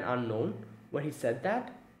 Unknown and Unknown, where he said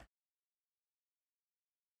that.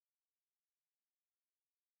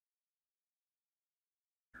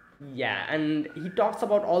 Yeah, and he talks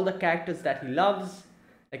about all the characters that he loves,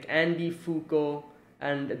 like Andy, Foucault,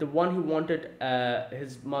 and the one he wanted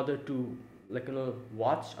his mother to, like,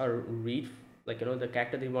 watch or read, like, the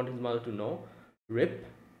character that he wanted his mother to know, Rip.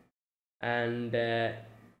 And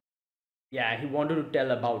yeah, he wanted to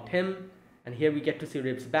tell about him. And here we get to see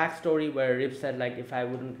Rip's backstory, where Rip said, like, if I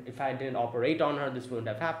didn't operate on her, this wouldn't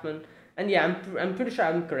have happened. And yeah, I'm pretty sure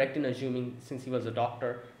I'm correct in assuming, since he was a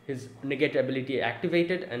doctor, his negator ability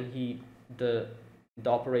activated, and the the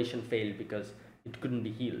operation failed because it couldn't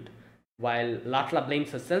be healed. While Latla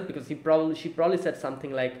blames herself because she probably said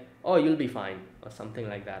something like, "Oh, you'll be fine," or something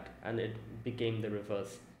like that, and it became the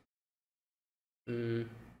reverse. Mm.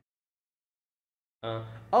 Uh,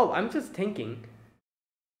 oh, I'm just thinking.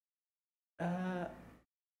 Uh,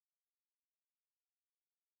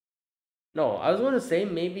 no, I was going to say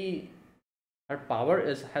maybe her power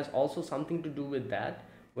is has also something to do with that,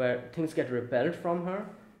 where things get repelled from her,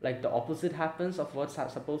 like the opposite happens of what's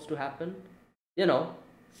supposed to happen. You know,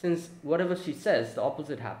 since whatever she says, the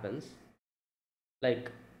opposite happens.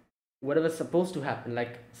 Like whatever's supposed to happen,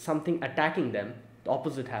 like something attacking them, the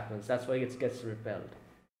opposite happens. That's why it gets repelled.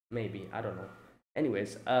 Maybe, I don't know.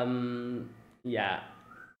 Anyways, yeah,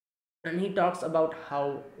 and he talks about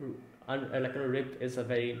how like Rip is a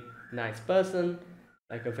very nice person,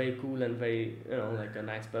 like a very cool and very, like a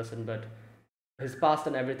nice person, but his past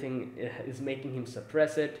and everything is making him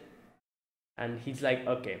suppress it. And he's like,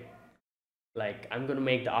 okay, like, I'm gonna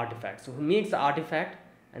make the artifact. So he makes the artifact,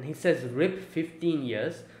 and he says Rip 15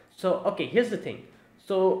 years. So okay, here's the thing.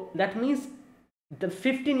 So that means the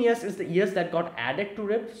 15 years is the years that got added to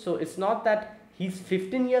Rip. So it's not that he's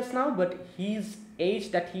 15 years now, but his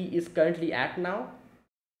age that he is currently at now,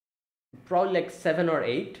 probably like 7 or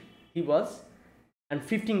 8 he was, and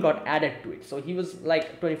 15 got added to it. So he was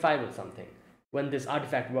like 25 or something when this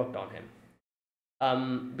artifact worked on him.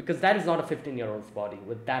 Because that is not a 15-year-old's body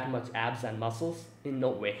with that much abs and muscles. In no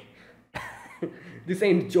way. This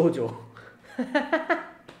ain't JoJo.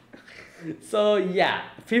 So yeah,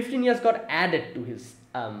 15 years got added to his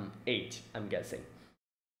age, I'm guessing.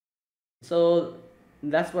 So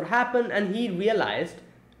that's what happened, and he realized,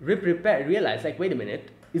 realized, like, wait a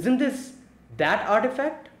minute, isn't this that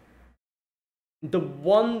artifact? The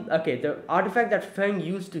one, okay, the artifact that Feng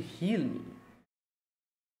used to heal me.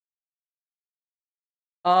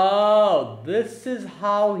 Oh, this is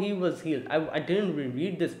how he was healed. I didn't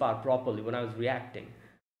reread this part properly when I was reacting.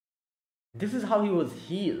 This is how he was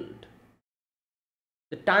healed.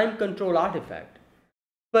 The time control artifact.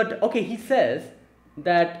 But okay, he says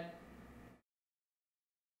that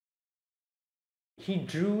he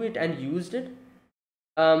drew it and used it.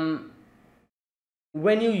 When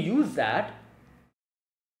you use that,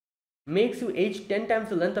 makes you age 10 times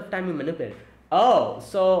the length of time you manipulate. Oh,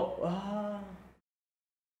 so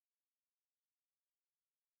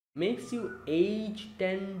makes you age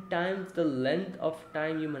 10 times the length of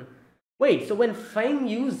time you manipulate. Wait, so when Feng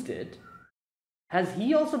used it, has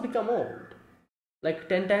he also become old? Like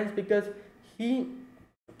 10 times, because he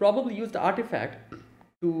probably used the artifact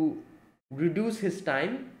to reduce his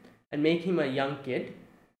time and make him a young kid.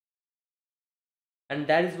 And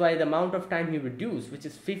that is why the amount of time he reduced, which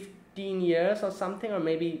is 15 years or something, or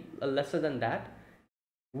maybe lesser than that,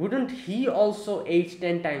 wouldn't he also age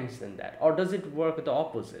 10 times than that? Or does it work the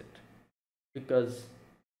opposite? Because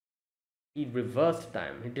he reversed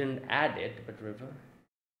time. He didn't add it, but reverse.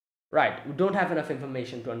 Right, we don't have enough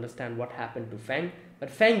information to understand what happened to Feng, but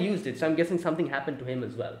Feng used it, so I'm guessing something happened to him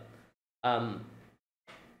as well.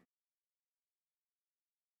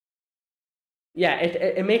 Yeah,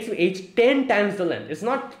 it makes you age 10 times the length. It's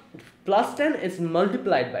not plus 10, it's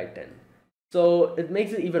multiplied by 10. So it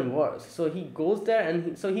makes it even worse. So he goes there,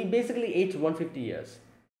 and so he basically aged 150 years.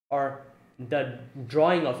 Or the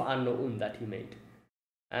drawing of Anno that he made.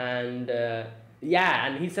 And yeah,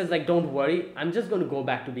 and he says, like, don't worry, I'm just going to go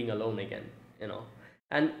back to being alone again,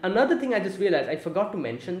 And another thing I just realized, I forgot to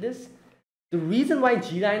mention this. The reason why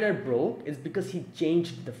G-Liner broke is because he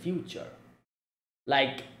changed the future.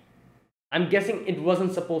 Like, I'm guessing it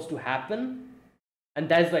wasn't supposed to happen, and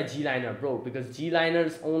that's why G-Liner broke, because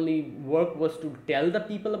G-Liner's only work was to tell the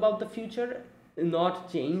people about the future,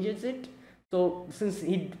 not changes it. So since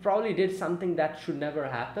he probably did something that should never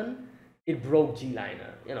happen, it broke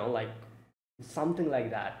G-Liner, like something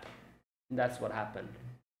like that. That's what happened.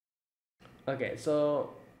 Okay,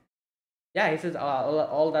 so yeah, he says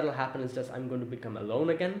all that'll happen is just I'm going to become alone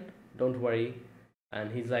again. Don't worry.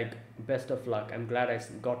 And he's like, best of luck. I'm glad I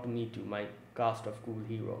got to meet you, my cast of cool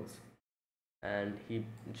heroes. And he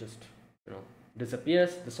just,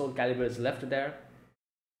 disappears. The Soul Calibur is left there.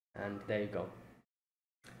 And there you go.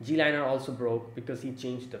 G-Liner also broke because he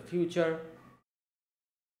changed the future.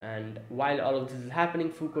 And while all of this is happening,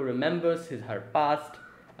 Fuko remembers her past,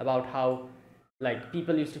 about how like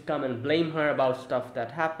people used to come and blame her about stuff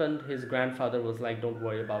that happened. His grandfather was like, don't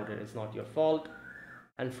worry about it, it's not your fault.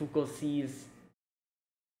 And Fuko sees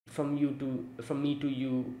from me to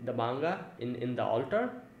you the manga in the altar,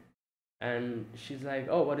 and she's like,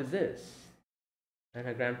 oh, what is this? And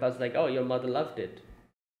her grandpa's like, oh, your mother loved it,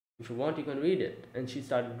 if you want you can read it. And she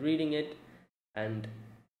started reading it, and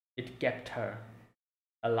it kept her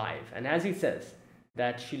alive. And as he says,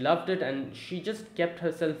 that she loved it and she just kept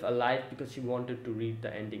herself alive because she wanted to read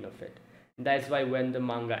the ending of it. And that's why when the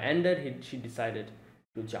manga ended, she decided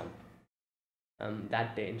to jump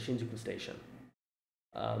that day in Shinjuku Station.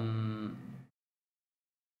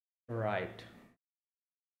 Right.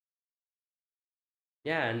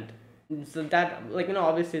 Yeah, and so that, like,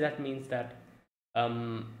 obviously that means that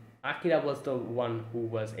Akira was the one who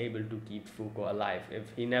was able to keep Fuko alive. If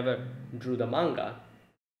he never drew the manga,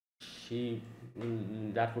 she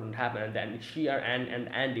that wouldn't happen, and then she and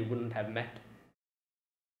Andy wouldn't have met.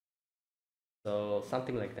 So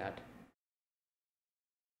something like that.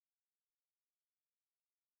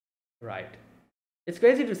 Right. It's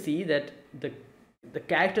crazy to see that the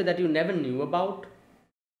character that you never knew about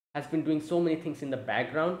has been doing so many things in the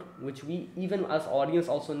background, which we, even as audience,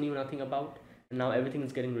 also knew nothing about, and now everything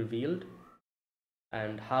is getting revealed.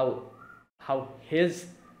 And how his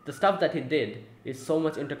the stuff that he did is so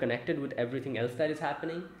much interconnected with everything else that is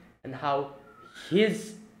happening, and how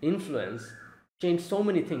his influence changed so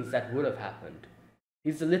many things that would have happened.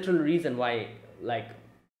 He's the literal reason why, like,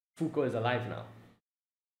 Fuko is alive now,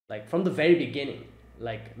 like from the very beginning.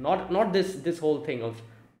 Like, not this whole thing of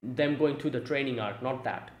them going through the training arc, not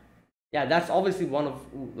that. Yeah, that's obviously one of,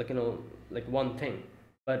 like, like one thing,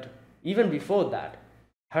 but even before that,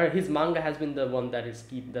 his manga has been the one that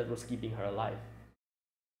was keeping her alive.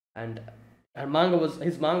 And his manga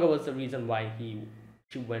was the reason why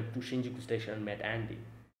she went to Shinjuku Station and met Andy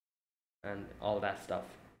and all that stuff.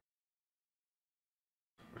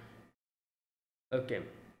 Okay.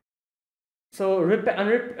 So Rip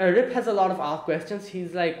has a lot of questions.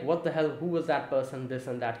 He's like, what the hell, who was that person, this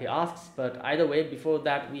and that, he asks. But either way, before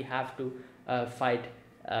that, we have to fight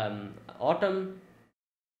Autumn.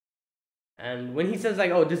 And when he says,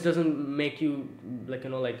 like, oh, this doesn't make you, like,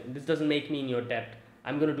 like, this doesn't make me in your debt,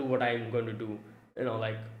 I'm going to do what I'm going to do,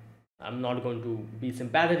 like, I'm not going to be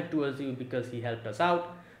sympathetic towards you because he helped us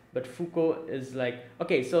out. But Fuko is like,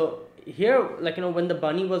 okay, so here, like, when the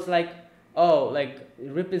bunny was like, oh, like,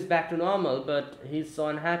 Rip is back to normal, but he's so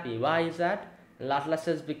unhappy. Why is that? And Latla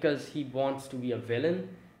says because he wants to be a villain.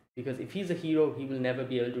 Because if he's a hero, he will never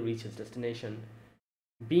be able to reach his destination.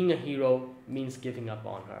 Being a hero means giving up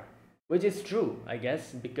on her. Which is true, I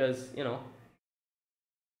guess, because,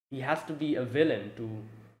 he has to be a villain to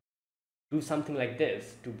do something like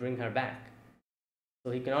this, to bring her back.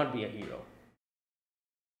 So he cannot be a hero.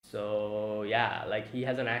 So, yeah, like, he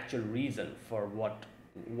has an actual reason for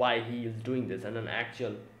why he is doing this, and an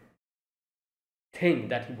actual thing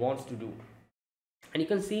that he wants to do. And you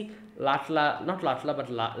can see Latla, not Latla, but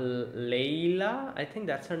Layla, I think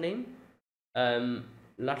that's her name,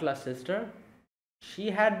 Latla's sister. She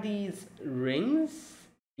had these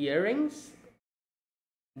earrings,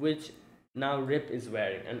 which now Rip is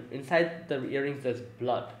wearing, and inside the earrings there's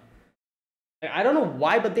blood. I don't know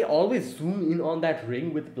why, but they always zoom in on that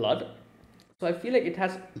ring with blood. So I feel like it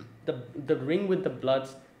has the ring with the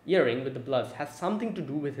bloods, earring with the bloods, has something to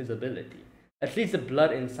do with his ability. At least the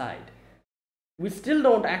blood inside. We still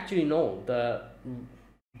don't actually know the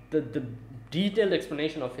detailed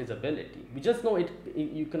explanation of his ability. We just know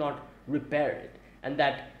you cannot repair it, and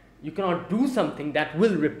that you cannot do something that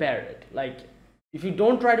will repair it. Like, if you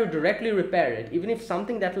don't try to directly repair it, even if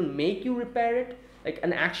something that will make you repair it, like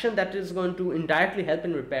an action that is going to indirectly help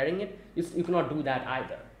in repairing it, you cannot do that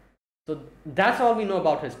either. So that's all we know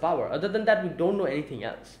about his power. Other than that, we don't know anything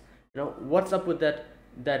else. What's up with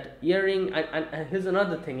that earring? And here's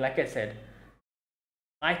another thing, like I said,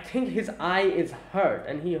 I think his eye is hurt,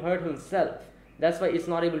 and he hurt himself. That's why it's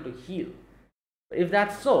not able to heal. If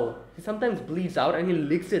that's so, he sometimes bleeds out and he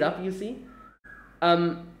licks it up, you see.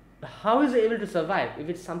 How is he able to survive if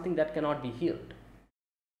it's something that cannot be healed?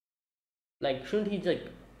 Like, shouldn't he, like,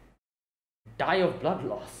 die of blood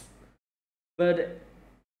loss? But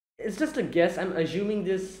it's just a guess. I'm assuming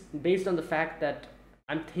this based on the fact that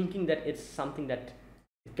I'm thinking that it's something that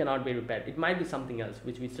it cannot be repaired. It might be something else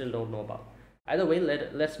which we still don't know about. Either way,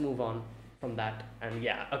 let's move on from that. And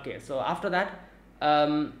yeah, okay, so after that,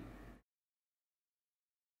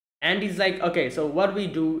 Andy's like, okay, so what we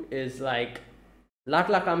do is, like,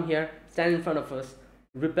 Latla come here, stand in front of us,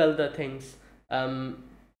 repel the things.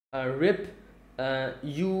 Rip,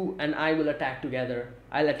 you and I will attack together.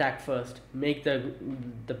 I'll attack first, make the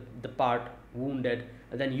part wounded,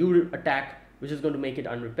 and then you attack, which is going to make it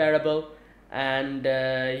unrepairable. And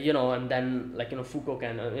and then, like, Fuko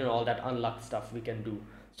can, all that unlock stuff we can do.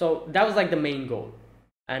 So that was like the main goal,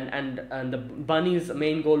 and the bunny's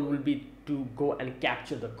main goal will be to go and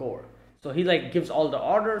capture the core. So he like gives all the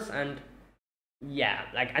orders, and yeah,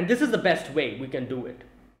 like, and this is the best way we can do it.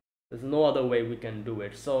 There's no other way we can do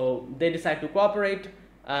it. So they decide to cooperate.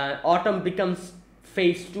 Autumn becomes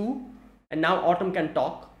phase 2, and now Autumn can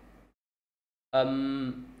talk.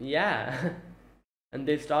 Yeah. And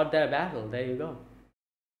they start their battle. There you go.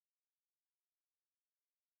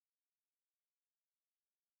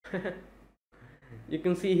 You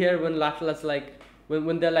can see here when Latla's like,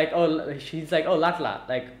 when they're like, oh, she's like, oh, Latla,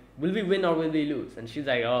 like, will we win or will we lose? And she's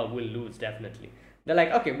like, oh, we'll lose, definitely. They're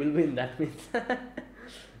like, okay, we'll win, that means.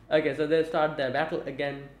 Okay, so they start their battle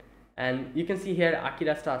again. And you can see here,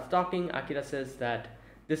 Akira starts talking. Akira says that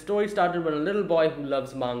this story started when a little boy who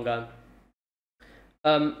loves manga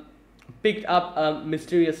picked up a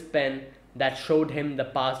mysterious pen that showed him the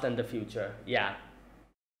past and the future. Yeah.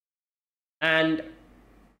 And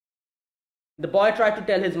the boy tried to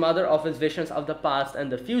tell his mother of his visions of the past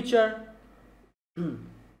and the future,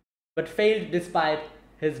 but failed despite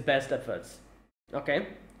his best efforts. Okay.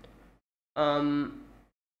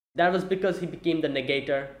 That was because he became the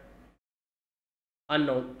negator.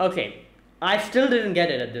 Unknown. Okay. I still didn't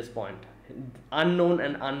get it at this point. Unknown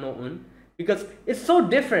and unknown. Because it's so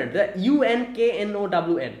different. The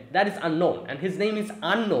UNKNOWN. That is unknown. And his name is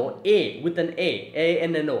Anno, A with an A.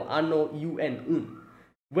 A-N-N-O. Anno UN.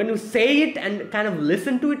 When you say it and kind of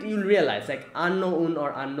listen to it, you'll realize, like, unknown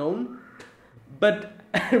or unknown. But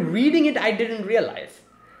reading it, I didn't realize.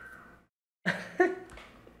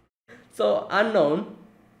 So, unknown.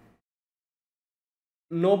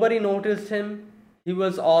 Nobody noticed him. He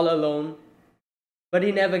was all alone. But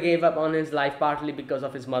he never gave up on his life, partly because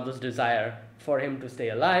of his mother's desire for him to stay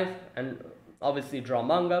alive and obviously draw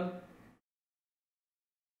manga.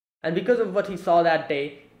 And because of what he saw that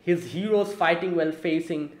day, his heroes fighting while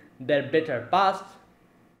facing their bitter past.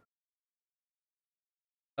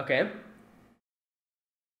 Okay.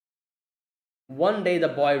 One day the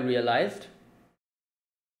boy realized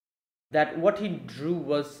that what he drew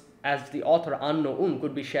was, as the author unknown,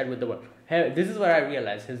 could be shared with the world. Hey, this is where I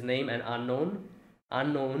realized his name and unknown.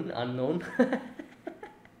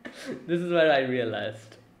 This is where I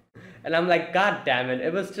realized. And I'm like, god damn it,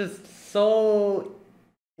 it was just so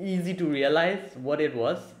easy to realize what it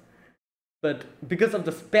was. But because of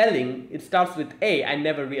the spelling, it starts with A, I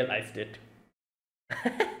never realized it.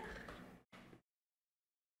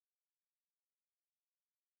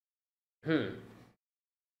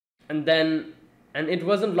 And it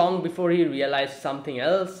wasn't long before he realized something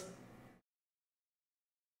else.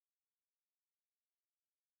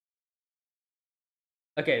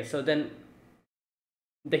 Okay, so then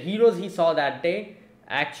the heroes he saw that day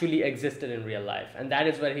actually existed in real life, and that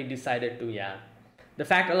is where he decided to, yeah. The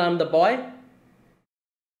fact alarmed the boy.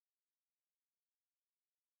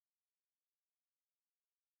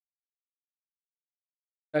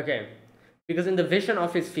 Okay, because in the vision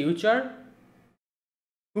of his future,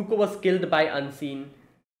 Kuko was killed by Unseen,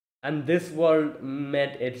 and this world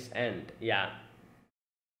met its end. Yeah.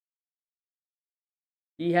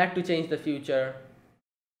 He had to change the future.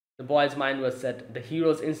 The boy's mind was set. The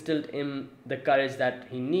heroes instilled in the courage that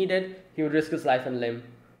he needed. He would risk his life and limb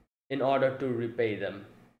in order to repay them.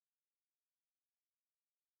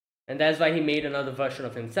 And that's why he made another version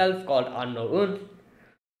of himself called Unknown.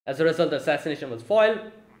 As a result, the assassination was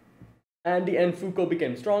foiled, and the end Fuko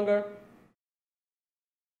became stronger.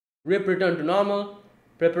 Rip returned to normal.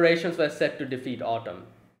 Preparations were set to defeat Autumn.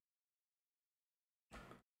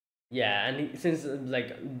 Yeah, and since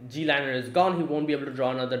like G-Liner is gone, he won't be able to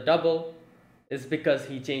draw another double. It's because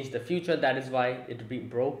he changed the future. That is why it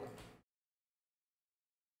broke.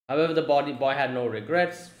 However, the boy had no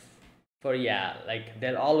regrets. For yeah, like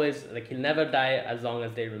they'll always, like, he'll never die as long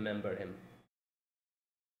as they remember him.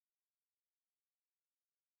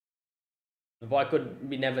 The boy could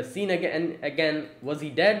be never seen again. Was he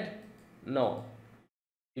dead? No.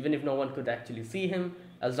 Even if no one could actually see him,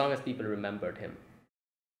 as long as people remembered him.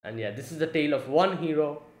 And yeah, this is the tale of one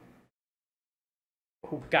hero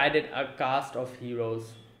who guided a cast of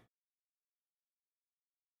heroes.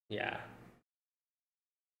 Yeah.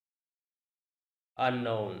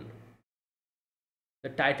 Unknown. The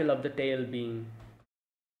title of the tale being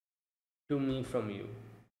To Me From You.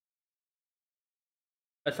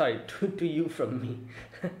 Sorry, to you from me.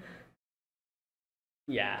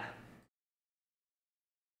 Yeah.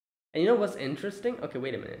 And you know what's interesting? Okay,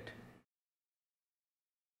 wait a minute.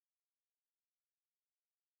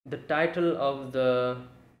 The title of the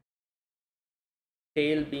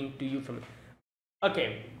tale being to you from.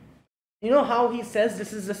 Okay, you know how he says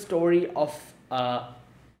this is a story of a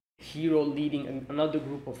hero leading another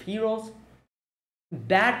group of heroes?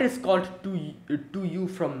 That is called to you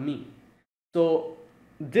from me. So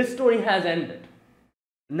this story has ended.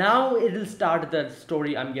 Now it will start the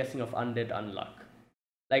story, I'm guessing, of Undead Unluck.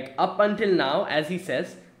 Like up until now, as he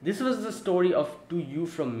says, this was the story of to you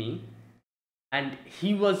from me, and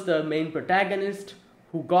he was the main protagonist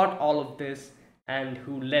who got all of this and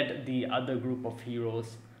who led the other group of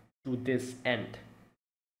heroes to this end.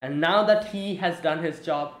 And now that he has done his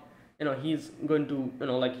job, he's going to,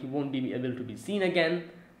 like, he won't be able to be seen again.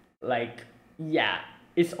 Like, yeah,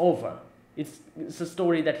 it's over. It's a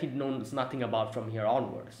story that he knows nothing about from here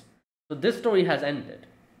onwards. So this story has ended.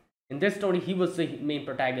 In this story, he was the main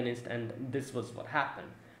protagonist, and this was what happened.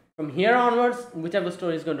 From here onwards, whichever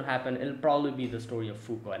story is going to happen, it'll probably be the story of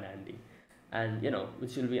Fuko and Andy, and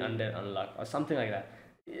which will be Undead Unluck or something like that.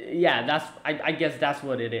 Yeah, I guess that's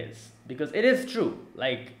what it is, because it is true.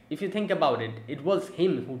 Like, if you think about it, it was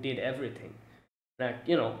him who did everything. Like,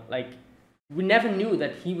 like, we never knew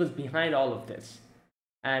that he was behind all of this,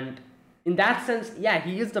 and in that sense, yeah,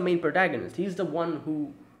 he is the main protagonist. He's the one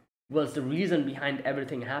who was the reason behind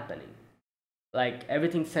everything happening. Like,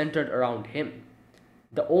 everything centered around him.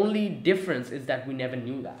 The only difference is that we never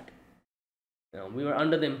knew that. We were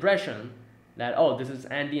under the impression that, oh, this is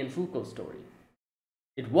Andy and Fuko's story.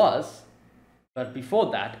 It was, but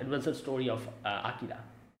before that, it was a story of Akira.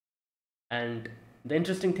 And the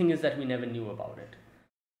interesting thing is that we never knew about it.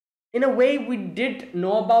 In a way, we did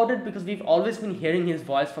know about it because we've always been hearing his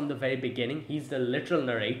voice from the very beginning. He's the literal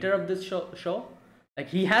narrator of this show. Like,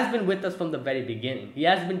 he has been with us from the very beginning. He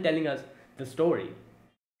has been telling us the story.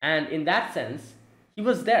 And in that sense, he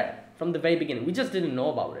was there from the very beginning. We just didn't know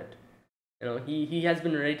about it. He has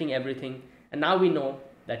been narrating everything. And now we know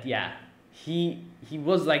that, yeah, he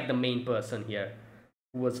was like the main person here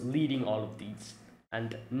who was leading all of these.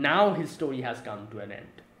 And now his story has come to an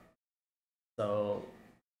end. So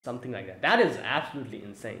something like that. That is absolutely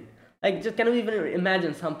insane. Like, just can you even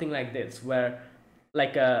imagine something like this, where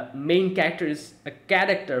like a main character is a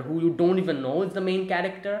character who you don't even know is the main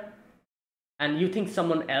character, and you think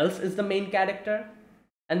someone else is the main character,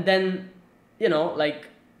 and then like,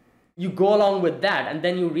 you go along with that, and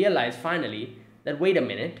then you realize finally that, wait a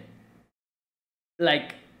minute,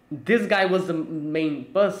 like, this guy was the main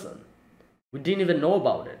person. We didn't even know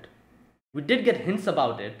about it. We did get hints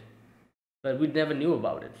about it, but we never knew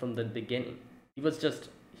about it from the beginning. He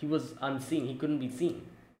was unseen. He couldn't be seen.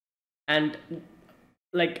 And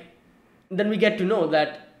like, then we get to know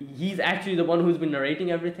that he's actually the one who's been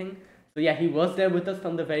narrating everything. So yeah, he was there with us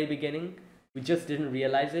from the very beginning. We just didn't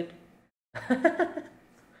realize it.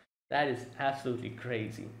 That is absolutely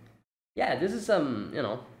crazy. Yeah, this is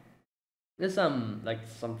there's some, like,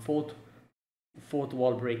 some fourth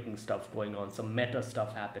wall breaking stuff going on, some meta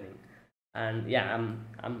stuff happening. And yeah,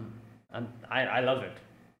 I love it.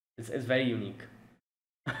 It's very unique.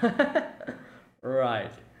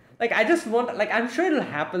 Right. Like, I just want, like, I'm sure it'll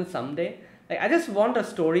happen someday. Like, I just want a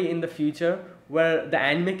story in the future where the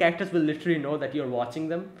anime characters will literally know that you're watching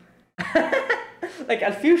them. Like,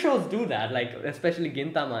 a few shows do that, like especially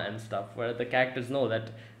Gintama and stuff, where the characters know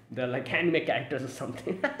that they're like anime characters or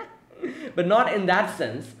something. But not in that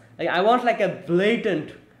sense. Like, I want like a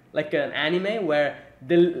blatant, like an anime where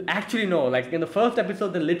they'll actually know, like in the first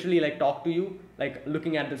episode they'll literally like talk to you, like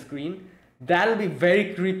looking at the screen. That'll be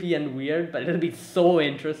very creepy and weird, but it'll be so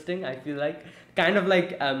interesting, I feel like. Kind of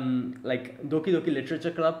like Doki Doki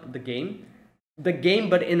Literature Club, the game,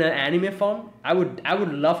 but in an anime form. I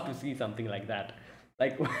would love to see something like that.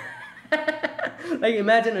 Like, like,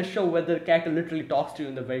 imagine a show where the character literally talks to you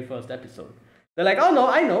in the very first episode. They're like, oh no,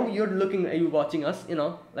 I know you're watching us,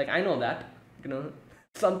 like, I know that,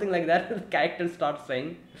 something like that. The character starts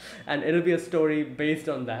saying, and it'll be a story based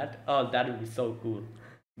on that. Oh, that would be so cool.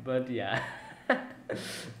 But yeah.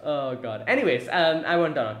 Oh god. Anyways, I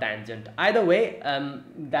went on a tangent. Either way,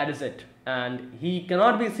 that is it. And he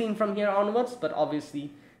cannot be seen from here onwards, but obviously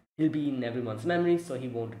he'll be in everyone's memory, so he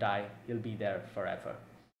won't die. He'll be there forever.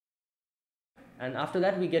 And after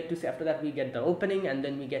that we get the opening, and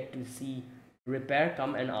then we get to see Repair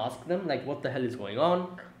come and ask them, like, what the hell is going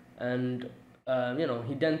on. And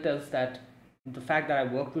he then tells that the fact that I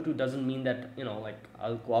work with you doesn't mean that, like,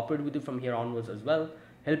 I'll cooperate with you from here onwards as well.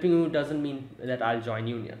 Helping you doesn't mean that I'll join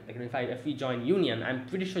Union. Like, if we join Union, I'm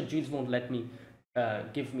pretty sure Jews won't let me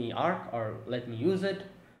give me Arc or let me use it.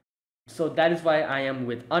 So that is why I am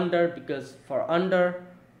with Under, because for Under,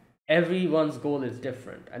 everyone's goal is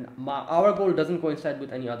different, and our goal doesn't coincide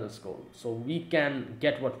with any other's goal, so we can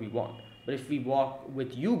get what we want. But if we walk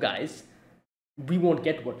with you guys, we won't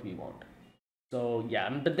get what we want. So yeah,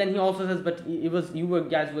 but then he also says, but it was you were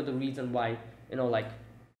guys were the reason why, like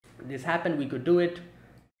this happened. We could do it.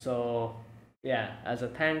 So yeah, as a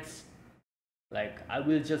thanks, like I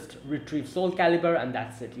will just retrieve Soul Calibur and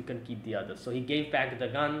that's it. You can keep the others. So he gave back the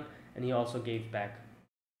gun, and he also gave back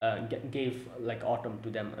gave like Autumn to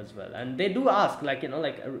them as well. And they do ask, like,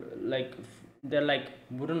 they're like,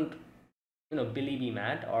 wouldn't Billy be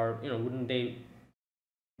mad, or wouldn't they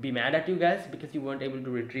be mad at you guys because you weren't able to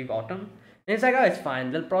retrieve Autumn? And it's like, oh, it's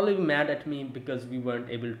fine. They'll probably be mad at me because we weren't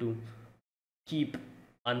able to keep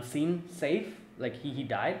Unseen safe. Like he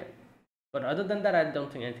died, but other than that, I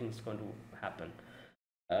don't think anything's going to happen.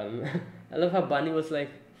 I love how Bunny was like,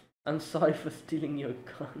 "I'm sorry for stealing your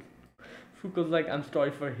gun." Fuko's like, "I'm sorry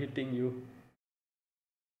for hitting you."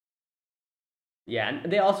 Yeah,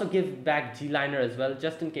 and they also give back G-Liner as well,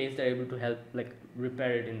 just in case they're able to help, like,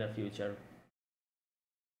 repair it in the future.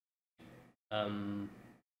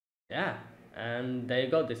 Yeah, and there you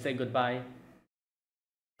go. They say goodbye.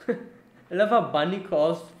 I love how Bunny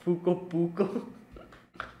calls Fuko Puko.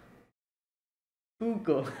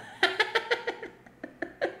 Fuko.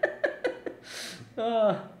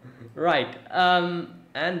 Right.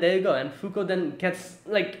 And there you go. And Fuko then gets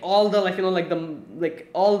like all the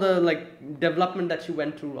all the development that she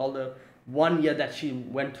went through, all the 1 year that she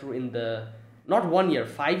went through in the, not 1 year,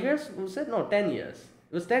 5 years, was it? No, 10 years.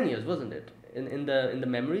 It was 10 years, wasn't it? In the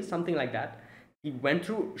memory, something like that. She went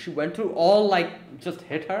through all, like, just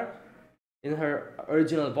hit her in her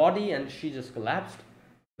original body, and she just collapsed.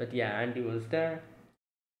 But yeah, Andy was there,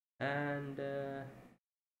 and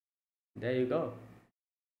there you go.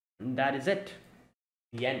 And that is it.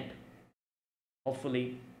 The end.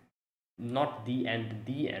 Hopefully, not the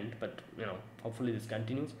end, but hopefully this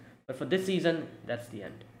continues. But for this season, that's the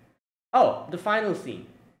end. Oh, the final scene.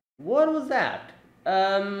 What was that?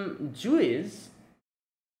 Juice.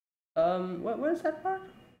 Where's that part?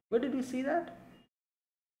 Where did we see that?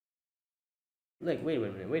 Like, wait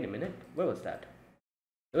a minute. Where was that?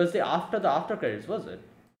 It was the after credits, was it?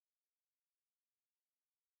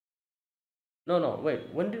 No,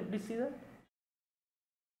 wait. When did we see that?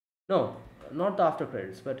 No, not the after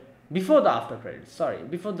credits, but before the after credits. Sorry,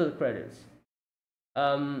 before the credits.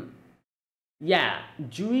 Yeah,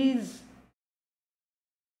 Juice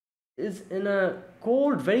is in a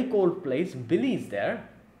cold, very cold place. Billy's there.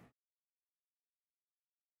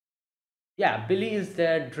 Yeah, Billy is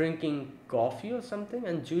there drinking coffee or something,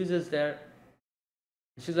 and Juice is there.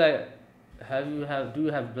 She's like, do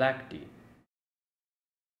you have black tea?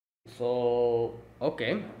 So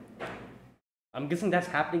okay, I'm guessing that's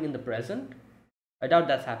happening in the present. I doubt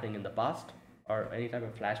that's happening in the past or any type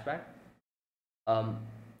of flashback.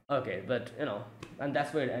 Okay, but and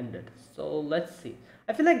that's where it ended. So let's see.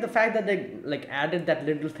 I feel like the fact that they like added that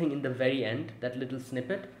little thing in the very end, that little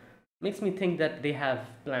snippet, makes me think that they have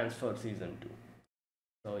plans for season 2.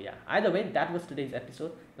 So yeah, either way, that was today's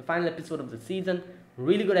episode, the final episode of the season.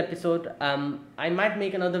 Really good episode. I might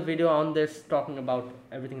make another video on this, talking about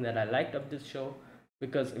everything that I liked of this show,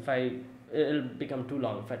 because it'll become too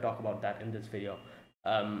long if I talk about that in this video.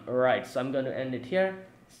 Right, so I'm going to end it here.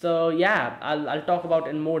 So yeah, I'll talk about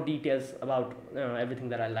in more details about everything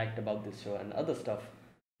that I liked about this show and other stuff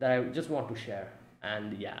that I just want to share.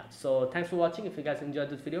 And yeah, so thanks for watching. If you guys enjoyed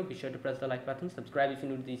this video, be sure to press the like button, subscribe if you're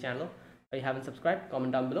new to the channel, or you haven't subscribed.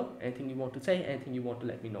 Comment down below anything you want to say, anything you want to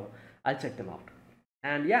let me know. I'll check them out.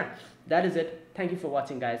 And yeah, that is it. Thank you for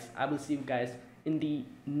watching, guys. I will see you guys in the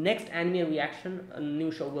next anime reaction. A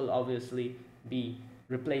new show will obviously be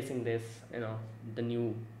replacing this, the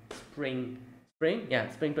new spring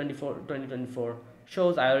 2024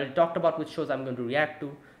 shows. I already talked about which shows I'm going to react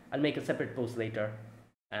to. I'll make a separate post later.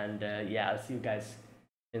 And yeah, I'll see you guys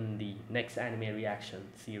in the next anime reaction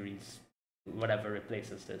series, whatever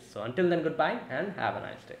replaces this. So until then, goodbye and have a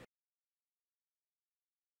nice day.